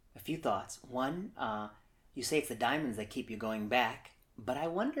 A few thoughts. One, you say it's the diamonds that keep you going back, but I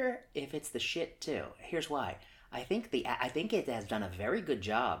wonder if it's the shit too. Here's why. I think it has done a very good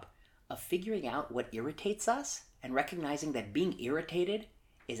job of figuring out what irritates us and recognizing that being irritated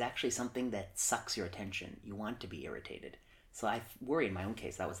is actually something that sucks your attention. You want to be irritated. So I worry in my own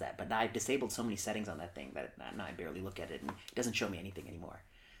case that was that. But I've disabled so many settings on that thing that now I barely look at it, and it doesn't show me anything anymore.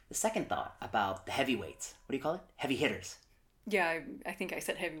 The second thought about the heavyweights. What do you call it? Heavy hitters. Yeah, I think I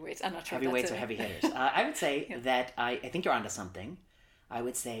said heavyweights. I'm not sure. Heavyweights or heavy hitters. I would say that I think you're onto something. I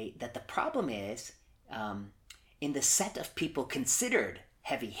would say that the problem is in the set of people considered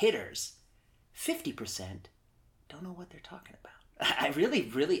heavy hitters, 50% don't know what they're talking about. I really,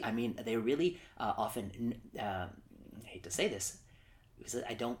 they really often, I hate to say this, because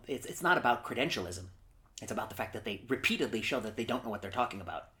it's not about credentialism. It's about the fact that they repeatedly show that they don't know what they're talking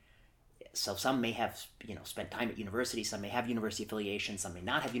about. So some may have, spent time at university, some may have university affiliation, some may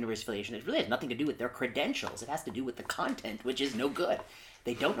not have university affiliation. It really has nothing to do with their credentials. It has to do with the content, which is no good.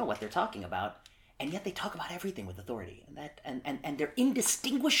 They don't know what they're talking about, and yet they talk about everything with authority. And they're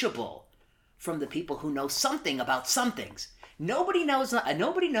indistinguishable from the people who know something about some things. Nobody knows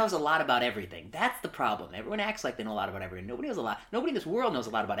a lot about everything. That's the problem. Everyone acts like they know a lot about everything. Nobody knows a lot. Nobody in this world knows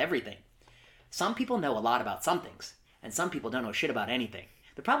a lot about everything. Some people know a lot about some things, and some people don't know shit about anything.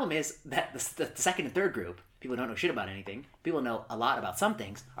 The problem is that the second and third group, people who don't know shit about anything, people who know a lot about some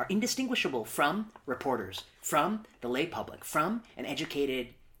things, are indistinguishable from reporters, from the lay public, from an educated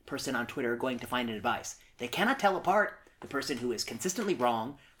person on Twitter going to find advice. They cannot tell apart the person who is consistently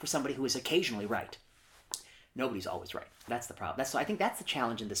wrong for somebody who is occasionally right. Nobody's always right. That's the problem. I think that's the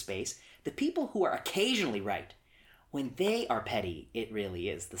challenge in this space. The people who are occasionally right When they are petty, it really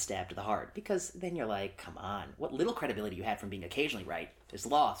is the stab to the heart, because then you're like, come on, what little credibility you had from being occasionally right is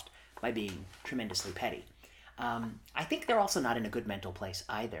lost by being tremendously petty. I think they're also not in a good mental place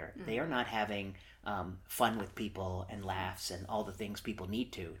either. They are not having fun with people and laughs and all the things people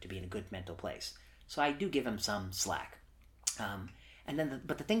need to be in a good mental place. So I do give them some slack.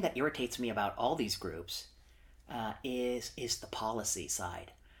 But the thing that irritates me about all these groups is the policy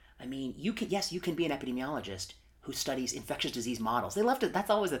side. I mean, you can be an epidemiologist who studies infectious disease models. They love to, that's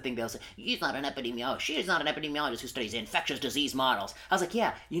always the thing they'll say, he's not an epidemiologist, she's not an epidemiologist who studies infectious disease models. I was like,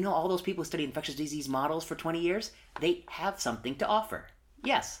 yeah, all those people who study infectious disease models for 20 years, they have something to offer.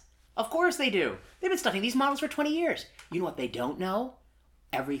 Yes, of course they do. They've been studying these models for 20 years. You know what they don't know?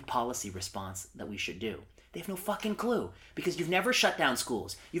 Every policy response that we should do. They have no fucking clue, because you've never shut down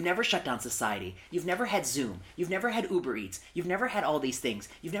schools. You've never shut down society. You've never had Zoom. You've never had Uber Eats. You've never had all these things.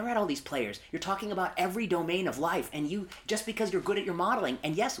 You've never had all these players. You're talking about every domain of life, and just because you're good at your modeling,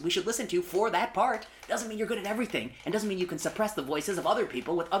 and yes, we should listen to you for that part, doesn't mean you're good at everything, and doesn't mean you can suppress the voices of other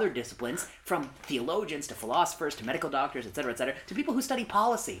people with other disciplines, from theologians to philosophers to medical doctors, etc., to people who study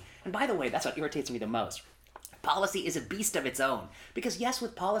policy. And by the way, that's what irritates me the most. Policy is a beast of its own. Because yes,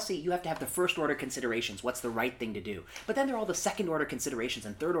 with policy, you have to have the first order considerations. What's the right thing to do? But then there are all the second order considerations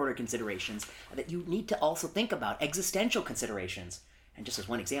and third order considerations that you need to also think about. Existential considerations. And just as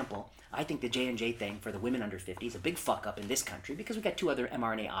one example, I think the J&J thing for the women under 50 is a big fuck up in this country, because we've got 2 other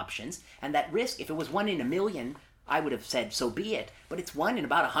mRNA options. And that risk, if it was 1 in a million, I would have said so be it. But it's 1 in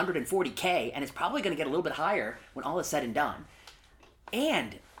about 140K, and it's probably going to get a little bit higher when all is said and done.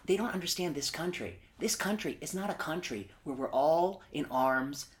 And they don't understand this country. This country is not a country where we're all in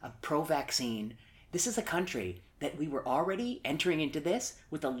arms of pro-vaccine. This is a country that we were already entering into this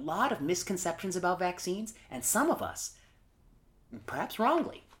with a lot of misconceptions about vaccines, and some of us, perhaps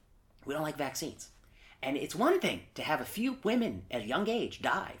wrongly, we don't like vaccines. And it's one thing to have a few women at a young age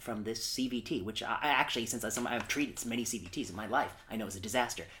die from this CVT, which I actually, since I've treated many CVTs in my life, I know is a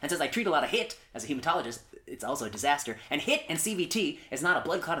disaster. And since I treat a lot of HIT as a hematologist, it's also a disaster. And HIT and CVT is not a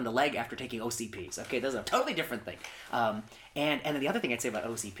blood clot in the leg after taking OCPs. Okay, those are a totally different thing. And then the other thing I'd say about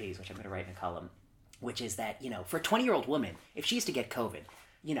OCPs, which I'm going to write in a column, which is that, for a 20-year-old woman, if she used to get COVID,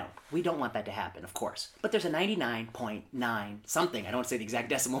 we don't want that to happen, of course. But there's a 99.9 something, I don't want to say the exact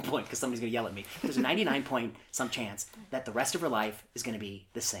decimal point because somebody's going to yell at me. There's a 99 point some chance that the rest of her life is going to be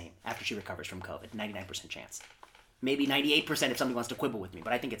the same after she recovers from COVID. 99% chance. Maybe 98% if somebody wants to quibble with me,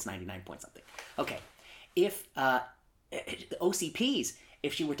 but I think it's 99 point something. Okay. If OCPs,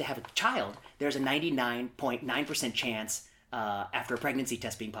 if she were to have a child, there's a 99.9% chance after a pregnancy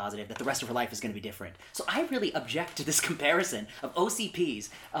test being positive, that the rest of her life is going to be different. So I really object to this comparison of OCPs,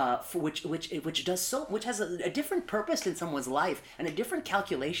 for which has a different purpose in someone's life and a different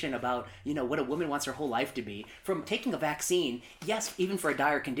calculation about what a woman wants her whole life to be, from taking a vaccine. Yes, even for a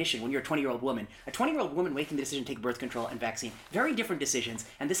dire condition, when you're a 20-year-old woman, making the decision to take birth control and vaccine, very different decisions.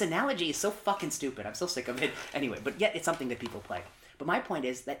 And this analogy is so fucking stupid. I'm so sick of it. Anyway, but yet it's something that people play. But my point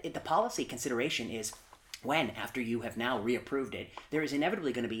is that the policy consideration is, when, after you have now reapproved it, there is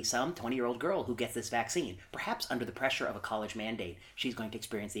inevitably going to be some 20-year-old girl who gets this vaccine, perhaps under the pressure of a college mandate. She's going to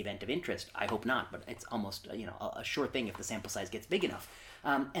experience the event of interest. I hope not, but it's almost a sure thing if the sample size gets big enough.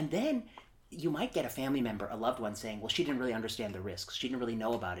 And then you might get a family member, a loved one, saying, well, she didn't really understand the risks. She didn't really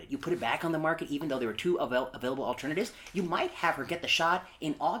know about it. You put it back on the market, even though there were 2 available alternatives. You might have her get the shot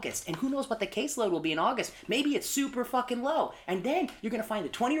in August, and who knows what the caseload will be in August. Maybe it's super fucking low. And then you're going to find a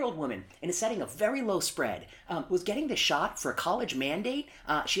 20-year-old woman in a setting of very low spread, was getting the shot for a college mandate.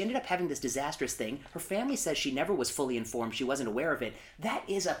 She ended up having this disastrous thing. Her family says she never was fully informed. She wasn't aware of it. That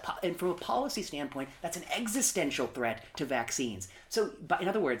is and from a policy standpoint, that's an existential threat to vaccines. So, in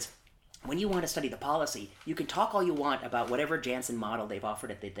other words, when you want to study the policy, you can talk all you want about whatever Janssen model they've offered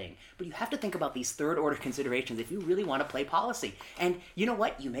at the thing, but you have to think about these third-order considerations if you really want to play policy. And you know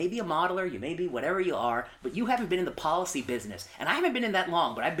what? You may be a modeler, you may be whatever you are, but you haven't been in the policy business. And I haven't been in that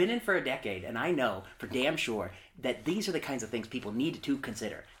long, but I've been in for a decade, and I know for damn sure that these are the kinds of things people need to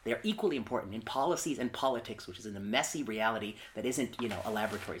consider. They are equally important in policies and politics, which is in the messy reality that isn't, a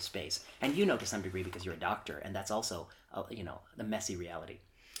laboratory space. And to some degree because you're a doctor, and that's also, the messy reality.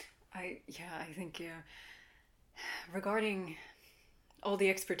 I think regarding all the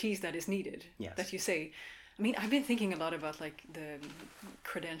expertise that is needed, yes, that you say, I mean, I've been thinking a lot about like the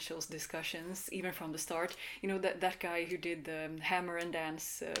credentials discussions, even from the start. You know, that guy who did the hammer and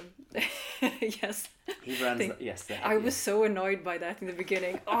dance. Yes. He runs. I was so annoyed by that in the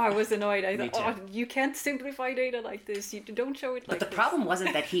beginning. Oh, I was annoyed. I Me thought, too. oh, you can't simplify data like this. You don't show it like But the this. problem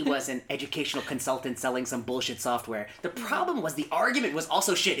wasn't that he was an educational consultant selling some bullshit software. The problem was the argument was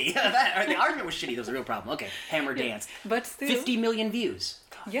also shitty. The argument was shitty. That was a real problem. Okay, hammer dance. But still, 50 million views.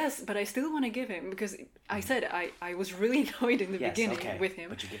 yes, but I still want to give him, because I said I was really annoyed in the Yes, beginning okay. with him.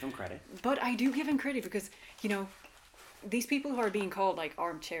 But you give him credit. But I do give him credit because, you know, these people who are being called like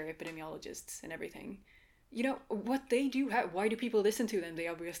armchair epidemiologists and everything, you know, what they do have, why do people listen to them? They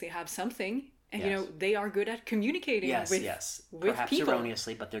obviously have something. And, you Yes. know, they are good at communicating Yes, with, yes. with Perhaps people.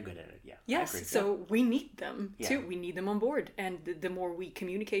 erroneously, but they're good at it. Yeah. I Yes, agree. so we need them Yeah. too. We need them on board. And the more we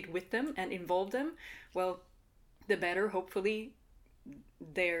communicate with them and involve them, well, the better, hopefully,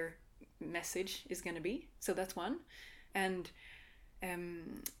 their message is going to be. So that's one. And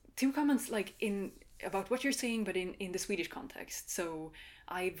two comments like about what you're saying, but in the Swedish context. So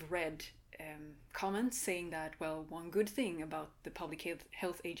I've read comments saying that, well, one good thing about the public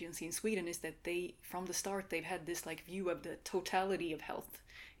health agency in Sweden is that they, from the start, they've had this like view of the totality of health.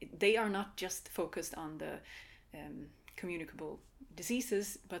 They are not just focused on the communicable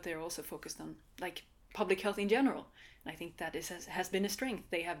diseases, but they're also focused on like public health in general. And I think that has been a strength.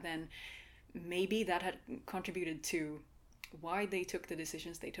 They have then, maybe that had contributed to why they took the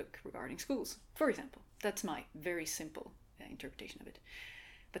decisions they took regarding schools, for example. That's my very simple interpretation of it.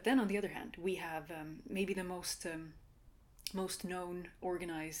 But then on the other hand, we have maybe the most known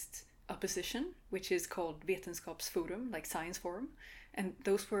organized opposition, which is called Vetenskapsforum, like Science Forum. And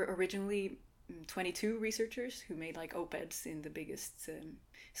those were originally 22 researchers who made like op-eds in the biggest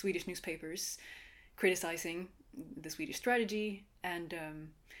Swedish newspapers criticizing the Swedish strategy. And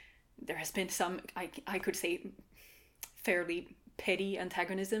there has been some, I could say, fairly petty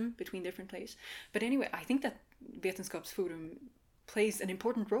antagonism between different players. But anyway, I think that Vetenskapsforum plays an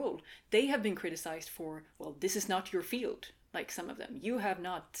important role. They have been criticized for, well, this is not your field, like some of them. You have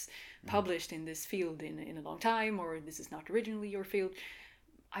not published in this field in a long time, or this is not originally your field.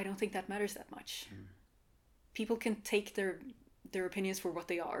 I don't think that matters that much. People can take their opinions for what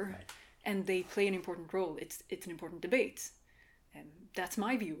they are, Right. and they play an important role. It's an important debate. And that's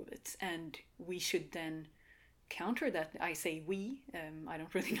my view of it. And we should then counter that. I say we, I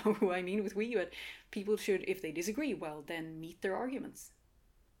don't really know who I mean with we, but people should, if they disagree, well, then meet their arguments.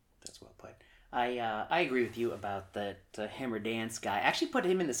 That's well put. I agree with you about the hammer dance guy. I actually put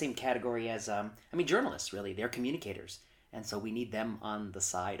him in the same category as, journalists, really. They're communicators. And so we need them on the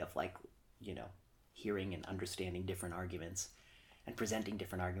side of, like, you know, hearing and understanding different arguments and presenting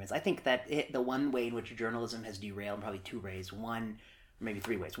different arguments. I think that the one way in which journalism has derailed, probably two ways. One, or maybe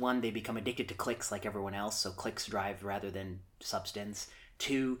three ways. One, they become addicted to clicks like everyone else, so clicks drive rather than substance.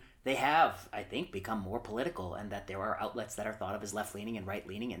 Two, they have, I think, become more political, and that there are outlets that are thought of as left-leaning and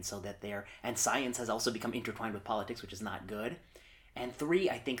right-leaning, and so that and science has also become intertwined with politics, which is not good. And three,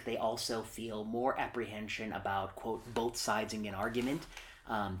 I think they also feel more apprehension about, quote, both sides in an argument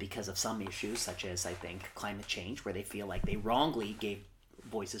because of some issues, such as, I think, climate change, where they feel like they wrongly gave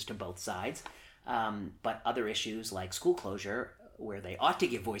voices to both sides. But other issues like school closure, where they ought to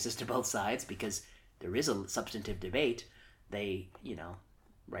give voices to both sides because there is a substantive debate, they, you know,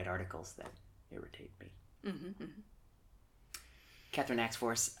 write articles that irritate me. Mm-hmm. Catherine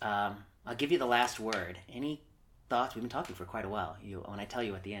Axforce, I'll give you the last word. Any thoughts? We've been talking for quite a while. When I tell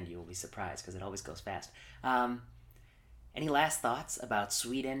you at the end, you will be surprised because it always goes fast. Any last thoughts about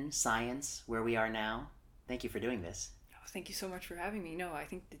Sweden, science, where we are now? Thank you for doing this. Oh, thank you so much for having me. No, I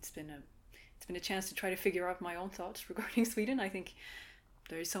think it's been a chance to try to figure out my own thoughts regarding Sweden. I think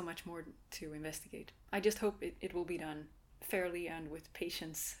there is so much more to investigate. I just hope it will be done fairly and with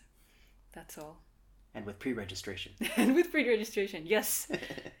patience. That's all. And with pre-registration. And with pre-registration, yes.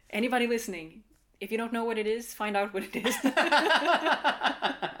 Anybody listening, if you don't know what it is, find out what it is.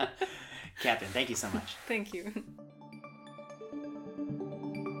 Catherine, thank you so much. Thank you.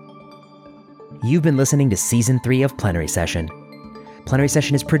 You've been listening to Season 3 of Plenary Session. Plenary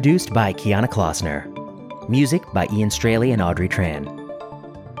Session is produced by Kiana Klossner. Music by Ian Straley and Audrey Tran.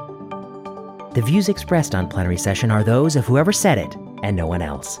 The views expressed on Plenary Session are those of whoever said it and no one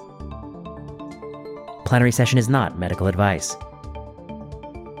else. Plenary Session is not medical advice.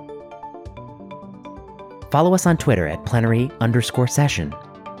 Follow us on Twitter at plenary_session.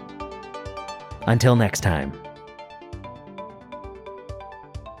 Until next time.